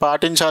చెప్పింది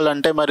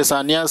పాటించాలంటే మరి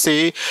సన్యాసి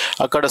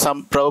అక్కడ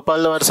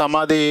ప్రభుపాదుల వారి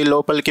సమాధి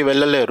లోపలికి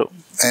వెళ్ళలేరు.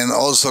 And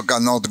also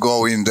cannot go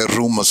in the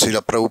room of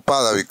Srila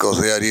Prabhupada because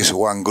there is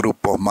one group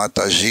of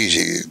Mataji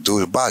do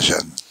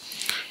bhajan.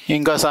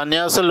 ఇంకా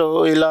సన్యాసులు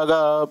ఇలాగా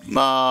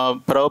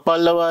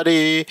ప్రభుపాదుల వారి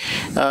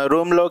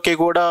రూమ్లోకి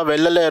కూడా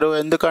వెళ్ళలేరు,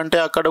 ఎందుకంటే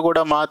అక్కడ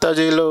కూడా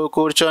మాతాజీలు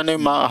కూర్చొని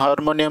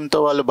హార్మోనియంతో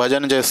వాళ్ళు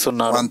భజన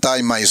చేస్తున్నారు. One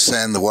time I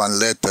sent one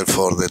letter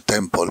for the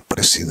temple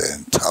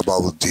president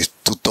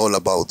to tell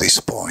about this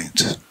point.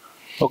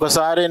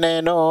 ఒకసారి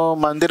నేను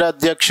మందిర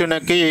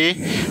అధ్యక్షునికి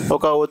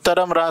ఒక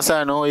ఉత్తరం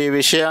రాశాను ఈ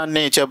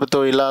విషయాన్ని చెబుతూ,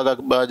 ఇలాగ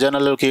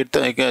భజనలు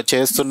కీర్తన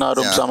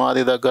చేస్తున్నారు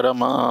సమాధి దగ్గర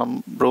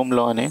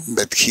రూమ్లో అని.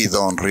 But he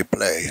don't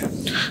reply.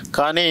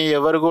 కానీ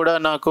ఎవరు కూడా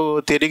నాకు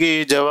తిరిగి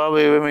జవాబు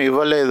ఏమీ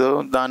ఇవ్వలేదు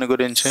దాని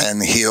గురించి.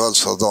 And he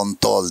also don't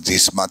told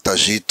this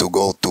Mataji to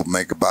go to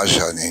make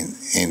bhajan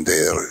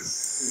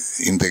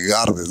in the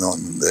garden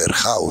on their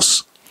house.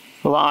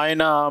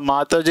 ఆయన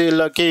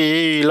మాతాజీలకి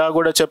ఇలా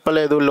కూడా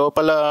చెప్పలేదు,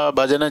 లోపల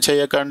భజన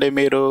చేయకండి,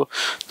 మీరు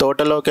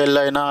తోటలోకి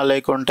వెళ్ళైనా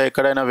లేకుంటే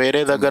ఎక్కడైనా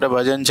వేరే దగ్గర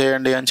భజన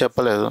చేయండి అని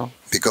చెప్పలేదు.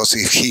 Because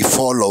if he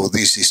follow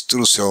this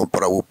instruction of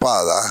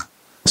Prabhupada,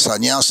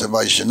 sannyasa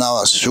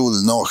Vaishnava should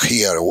not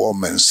hear a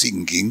woman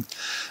singing.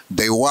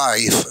 The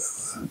wife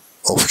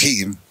of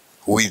him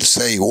will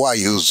say, why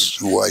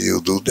you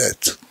do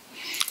that?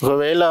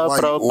 ఒకవేళ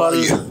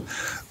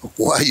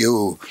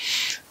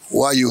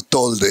why you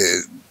told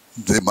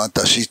the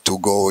Mataji to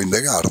go in the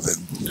garden?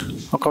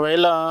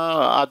 ఒకవేళ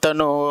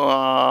అతను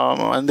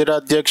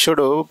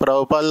మందిరాధ్యక్షుడు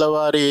ప్రభుపాదుల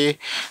వారి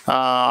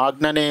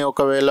ఆజ్ఞని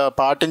ఒకవేళ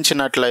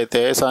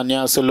పాటించినట్లయితే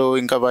సన్యాసులు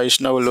ఇంకా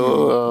వైష్ణవులు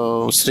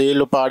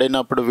స్త్రీలు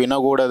పాడినప్పుడు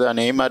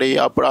వినకూడదని, మరి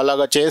అప్పుడు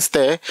అలాగ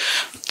చేస్తే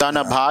తన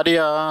భార్య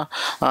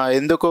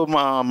ఎందుకు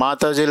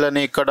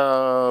మాతాజీలని ఇక్కడ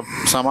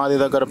సమాధి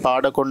దగ్గర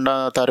పాడకుండా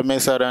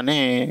తరిమేశారని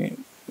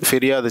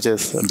ఫిర్యాదు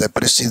చేస్తారు. The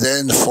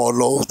president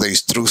follow the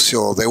instruction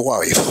of the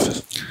wife.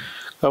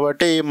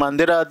 కాబట్టి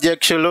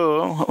మందిరాధ్యక్షుడు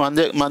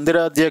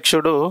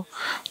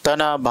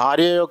తన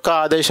భార్య యొక్క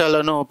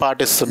ఆదేశాలను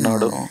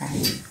పాటిస్తున్నాడు.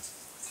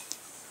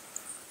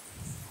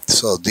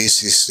 So this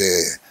is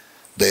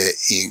the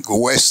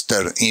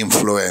Western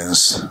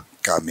influence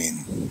coming.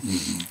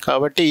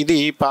 కాబట్టి ఇది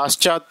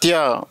పాశ్చాత్య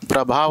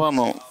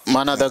ప్రభావము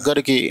మన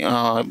దగ్గరికి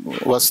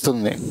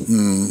వస్తుంది.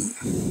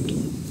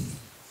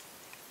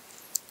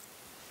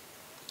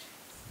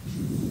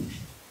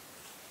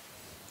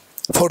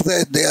 For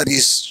that there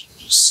is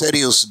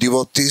serious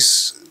devotees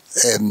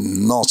and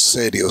not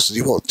serious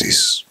devotees.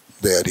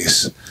 There is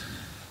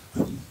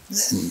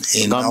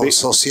in our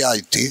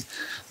society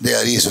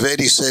there is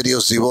very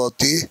serious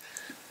devotee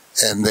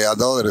and the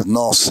other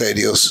not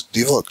serious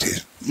devotee.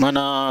 మన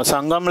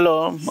సంఘంలో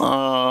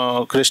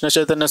కృష్ణ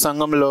చైతన్య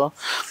సంఘంలో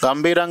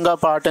గంభీరంగా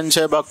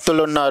పాటించే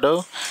భక్తులు ఉన్నారు,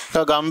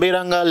 ఇంకా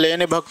గంభీరంగా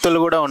లేని భక్తులు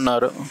కూడా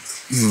ఉన్నారు.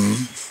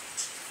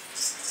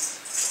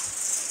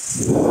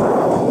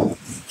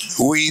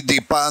 We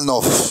depend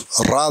of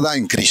Radha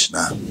and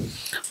Krishna.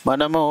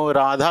 మనము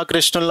రాధా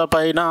కృష్ణుల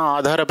పైన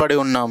ఆధారపడి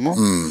ఉన్నాము.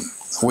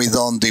 We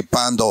don't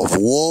depend of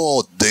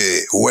what the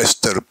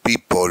Western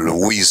people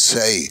we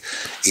say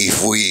if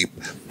we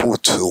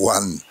put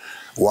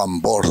one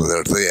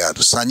border there.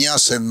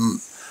 Sannyas and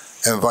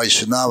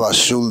Vaishnava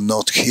should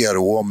not hear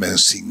women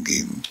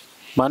singing.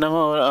 మనము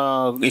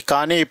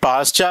కానీ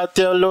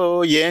పాశ్చాత్యులు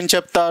ఏం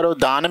చెప్తారో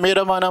దాని మీద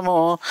మనము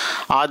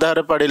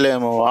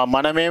ఆధారపడలేము.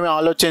 మనమేమి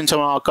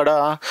ఆలోచించము. అక్కడ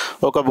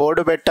ఒక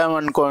బోర్డు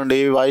పెట్టామనుకోండి,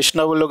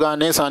 వైష్ణవులు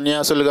కానీ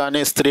సన్యాసులు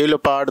కానీ స్త్రీలు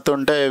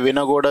పాడుతుంటే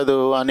వినకూడదు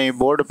అని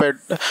బోర్డు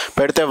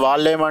పెడితే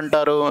వాళ్ళు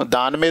ఏమంటారు,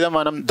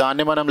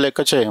 దాన్ని మనం లెక్క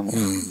చేయము.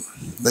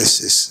 This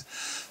is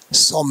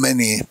so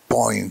many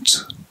points.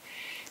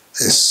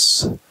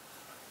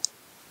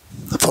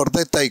 For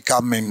that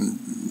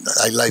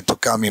I like to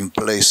come in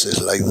places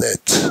like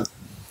that.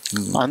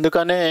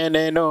 అందుకనే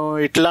నేను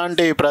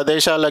ఇట్లాంటి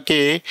ప్రదేశాలకి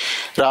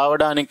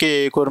రావడానికి,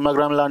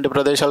 కుర్మగ్రామ్ లాంటి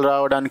ప్రదేశాలు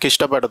రావడానికి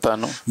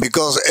ఇష్టపడతాను.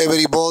 Because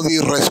everybody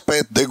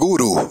respect the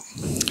guru.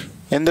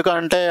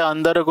 ఎందుకంటే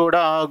అందరూ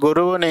కూడా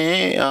గురువుని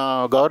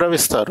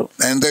గౌరవిస్తారు.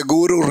 And the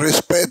guru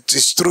respect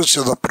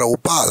instruction of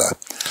Prabhupada.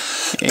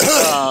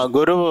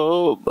 గురువు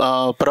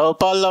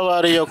ప్రభుపాదుల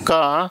వారి యొక్క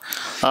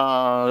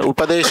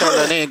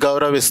ఉపదేశాలని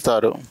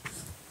గౌరవిస్తారు.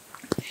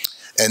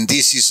 And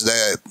this is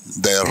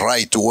the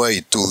right way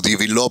to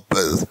develop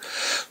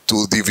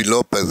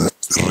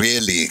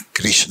really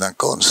Krishna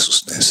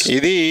consciousness.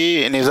 ఇది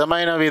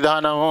నిజమైన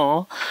విధానము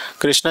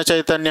కృష్ణ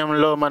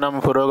చైతన్యంలో మనం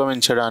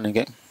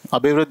పురోగమించడానికి,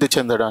 అభివృద్ధి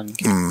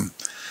చెందడానికి.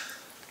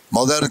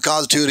 Modern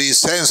culture is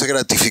sense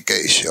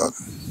gratification.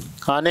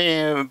 కానీ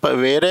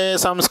వేరే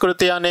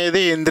సంస్కృతి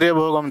అనేది ఇంద్రియ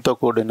భోగంతో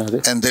కూడినది.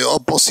 And the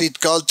opposite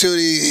culture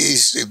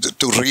is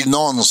to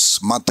renounce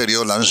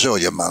material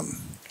enjoyment.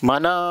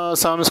 మన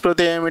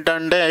సంస్కృతి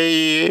ఏమిటంటే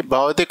ఈ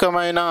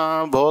భౌతికమైన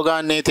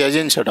భోగాన్ని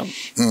త్యజించడం.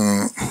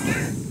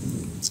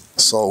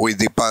 So we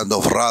depend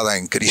of Radha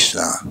and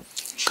Krishna.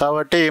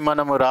 కాబట్టి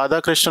మనము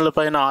రాధాకృష్ణుల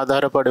పైన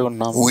ఆధారపడి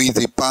ఉన్నాము. We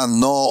depend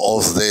no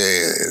of the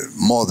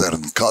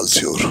modern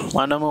culture.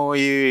 మనము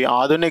ఈ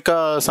ఆధునిక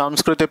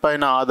సంస్కృతి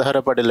పైన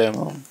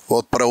ఆధారపడలేము.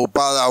 What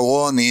Prabhupada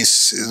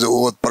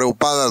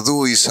do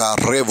is a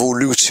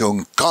revolution,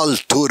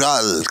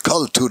 cultural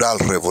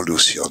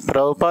revolution.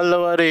 ప్రభుపాదుల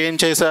వారు ఏం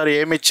చేశారు,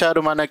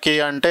 ఏమిచ్చారు మనకి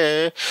అంటే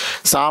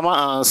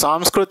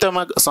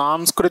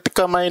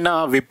సాంస్కృతికమైన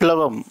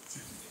విప్లవం.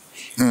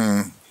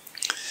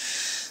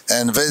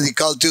 And Vedic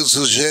culture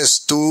suggests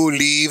to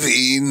live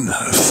in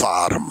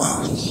farm.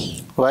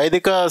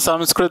 వైదిక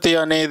సంస్కృతి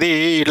అనేది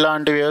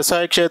ఇలాంటి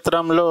వ్యవసాయ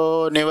క్షేత్రంలో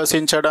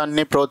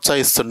నివసించడాన్ని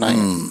ప్రోత్సహిస్తున్నాయి.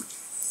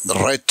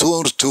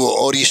 Return to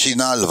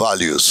original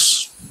values.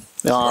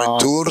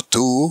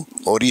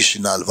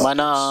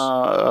 మన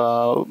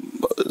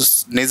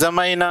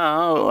నిజమైన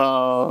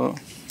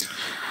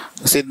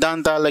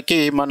సిద్ధాంతాలకి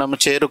మనం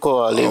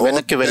చేరుకోవాలి,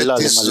 వెనక్కి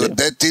వెళ్ళాలి.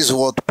 That is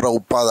what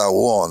Prabhupada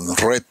wants.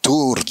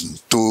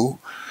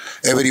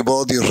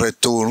 Everybody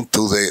return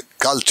to the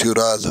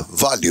cultural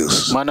values.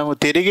 మనము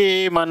తిరిగి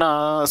మన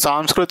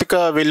సాంస్కృతిక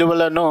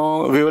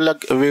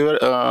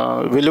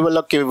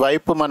విలువలకి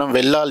వైపు మనం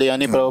వెళ్ళాలి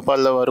అని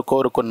ప్రభుపాదుల వారు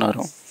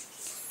కోరుకున్నారు.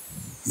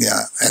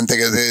 Yeah, and the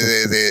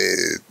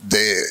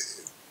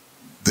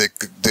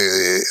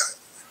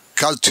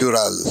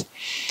cultural,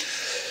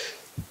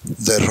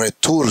 the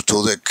return to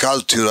the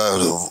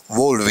cultural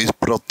always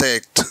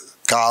protect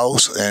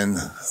cows and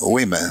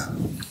women.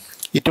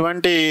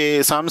 ఇటువంటి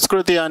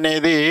సంస్కృతి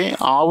అనేది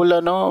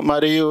ఆవులను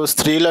మరియు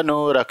స్త్రీలను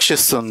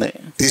రక్షిస్తుంది.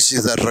 This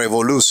is the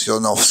revolution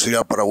of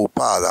Srila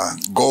Prabhupada.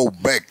 Go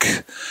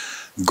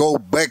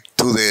back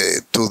to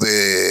the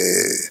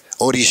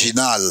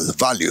original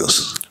values.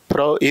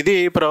 ఇది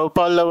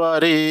ప్రభుపాదుల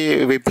వారి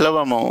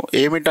విప్లవము.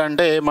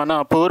 ఏమిటంటే మన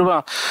పూర్వ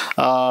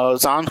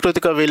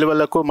సాంస్కృతిక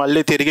విలువలకు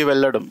మళ్ళీ తిరిగి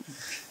వెళ్ళడం.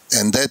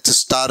 And that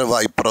start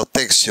by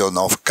protection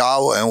of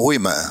cow and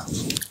women.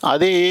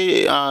 అది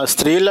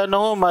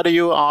స్త్రీలను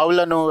మరియు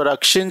ఆవులను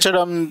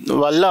రక్షించడం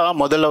వల్ల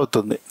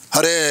మొదలవుతుంది.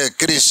 Hare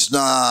Krishna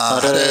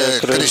Hare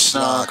Krishna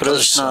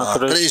Krishna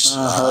Krishna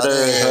Hare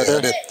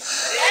Hare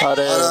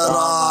Hare Rama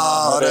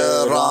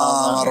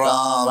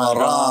Rama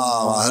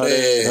Rama Hare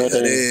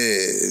Hare.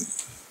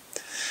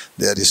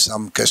 There is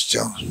some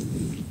question.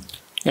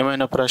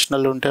 ఏమైనా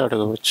ప్రశ్నలు ఉంటే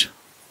అడగవచ్చు.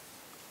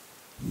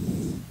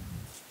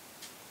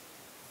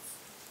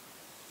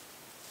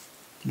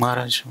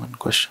 Maharaj, one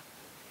question.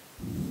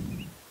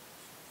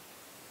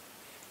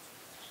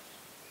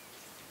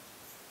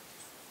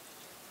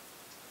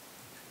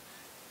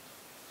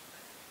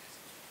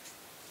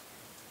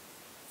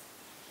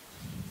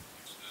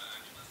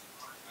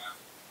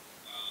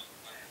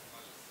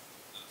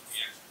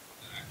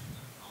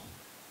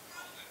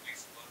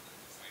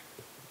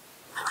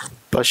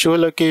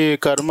 పశువులకి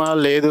కర్మ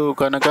లేదు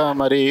కనుక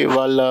మరి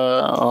వాళ్ళ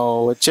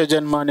వచ్చే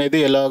జన్మ అనేది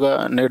ఎలాగా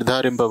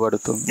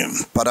నిర్ధారింపబడుతుంది?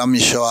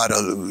 Parameshwara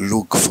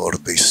look for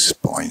this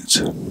point.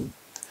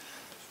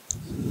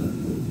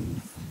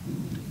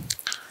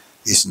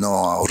 It's not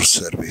our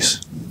service.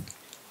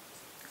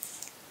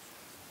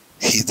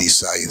 He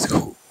decides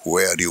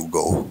where you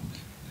go.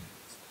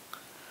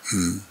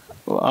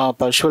 ఆ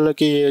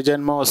పశువులకి ఏ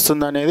జన్మ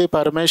వస్తుంది అనేది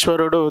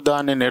పరమేశ్వరుడు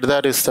దాన్ని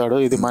నిర్ధారిస్తాడు.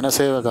 ఇది మన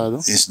సేవ కాదు.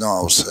 It's not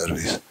our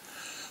service.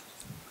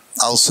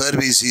 Our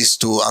service is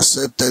to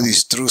accept the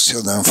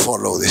instruction and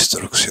follow the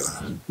instruction.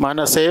 మన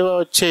సేవ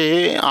వచ్చి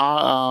ఆ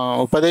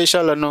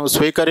ఉపదేశాలను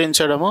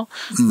స్వీకరించడము,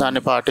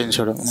 దాన్ని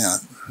పాటించడం.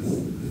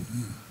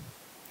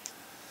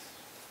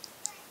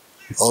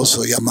 Also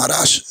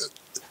Yamaraj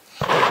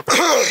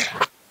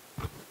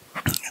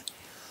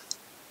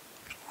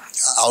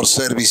our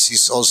service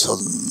is also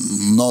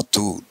not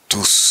to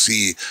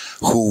see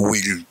who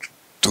will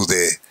to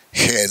the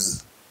hell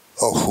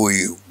or who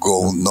go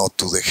not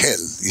to the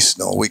hell.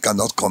 No, we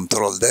cannot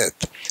control that.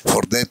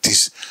 For that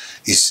is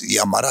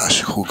Yamaraj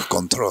who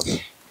control.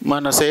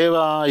 మన సేవ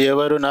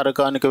ఎవరు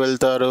నరకానికి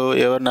వెళ్తారు,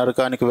 ఎవరు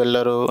నరకానికి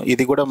వెళ్ళరు,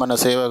 ఇది కూడా మన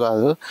సేవ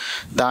కాదు.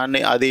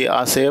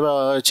 ఆ సేవ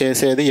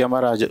చేసేది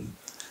Yamaraju.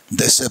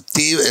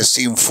 Deceptive and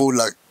sinful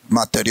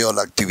material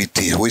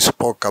activities. We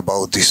spoke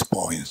about this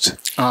point.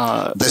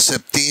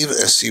 Deceptive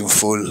and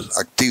sinful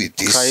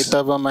activities.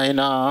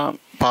 కైతవమైన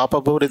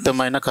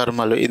పాపపూరితమైన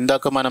కర్మలు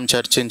ఇందాక మనం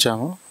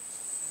చర్చించాము.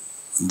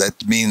 That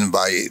means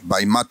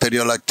by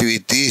material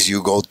activities you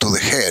go to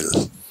the hell.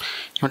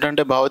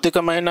 అంటే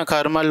భౌతికమైన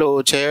కర్మలు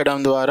చేయడం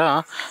ద్వారా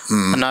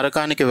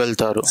నరకానికి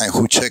వెళ్తారు. And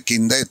who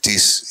checking that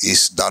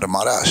is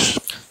Dharmaraj.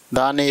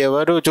 దాన్ని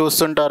ఎవరు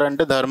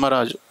చూస్తుంటారంటే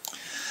Dharmaraju.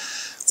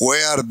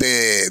 Where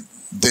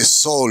the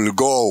soul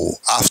go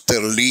after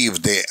leave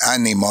the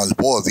animal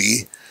body,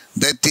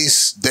 that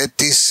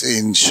is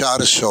in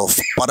charge of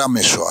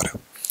Parameshwar.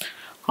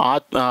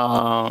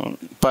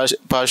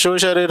 పశు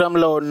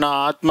శరీరంలో ఉన్న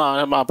ఆత్మ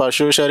ఆ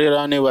పశు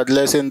శరీరాన్ని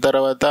వదిలేసిన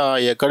తర్వాత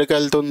ఎక్కడికి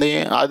వెళ్తుంది?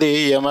 అది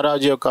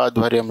యమరాజు యొక్క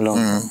ఆధ్వర్యంలో.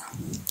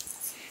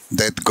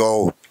 That go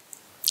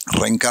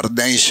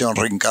reincarnation.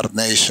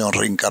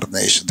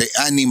 The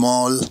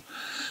animal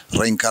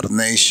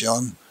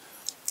reincarnation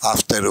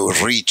after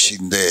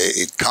reaching the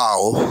cow.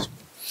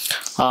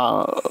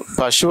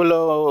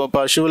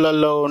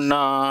 పశువులలో ఉన్న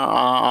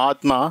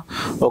ఆత్మ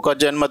ఒక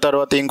జన్మ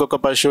తర్వాత ఇంకొక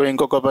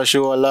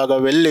పశువు అలాగా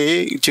వెళ్ళి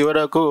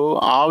చివరకు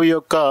ఆవు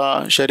యొక్క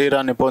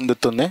శరీరాన్ని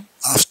పొందుతుంది.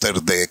 After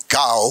the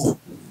cow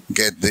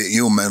get the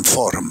human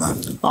form.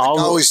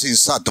 Cow is in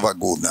sattva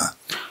guna.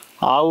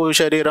 ఆవు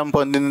శరీరం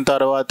పొందిన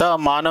తర్వాత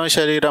మానవ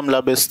శరీరం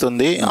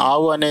లభిస్తుంది.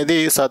 ఆవు అనేది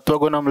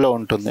సత్వగుణంలో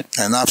ఉంటుంది.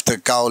 And after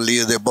cow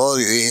leave the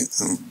body,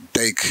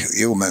 take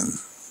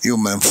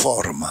human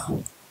form.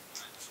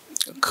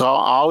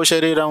 ఆవు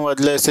శరీరం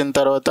వదిలేసిన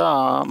తర్వాత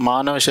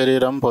మానవ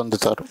శరీరం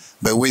పొందుతారు.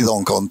 But we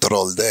don't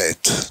control that.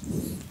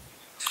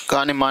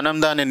 కానీ మనం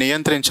దాన్ని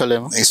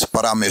నియంత్రించలేము. It's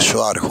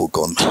Parameshwar who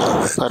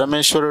controls.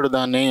 పరమేశ్వరుడు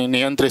దాన్ని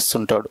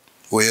నియంత్రిస్తుంటాడు.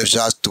 We have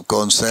just to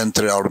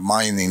concentrate our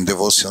mind in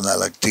devotional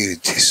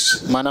activities.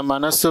 మన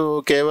మనస్సు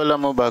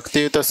కేవలము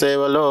భక్తియుత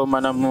సేవలో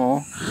మనము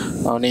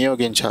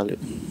నియోగించాలి.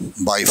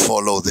 By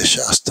follow the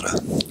Shastra.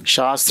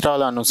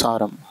 శాస్త్రాల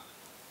అనుసారం.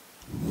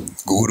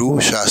 Guru,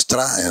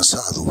 Shastra and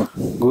Sadhu.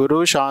 Guru,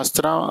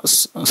 Shastra,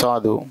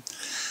 Sadhu.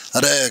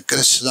 Hare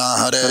Krishna,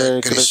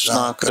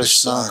 Krishna,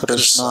 Krishna,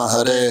 Krishna,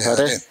 Hare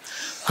Hare.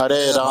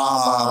 Hare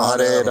Rama,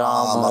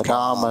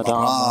 Rama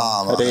Rama,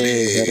 Hare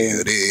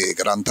Hare.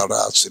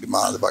 Grantaraj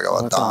Srimad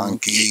Bhagavatam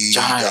ki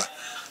jai.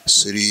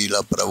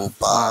 Srila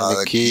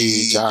Prabhupada ki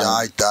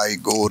jai. Jai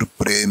Gaur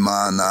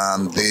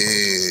Premanande.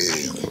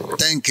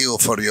 Thank you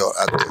for your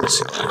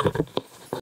attention.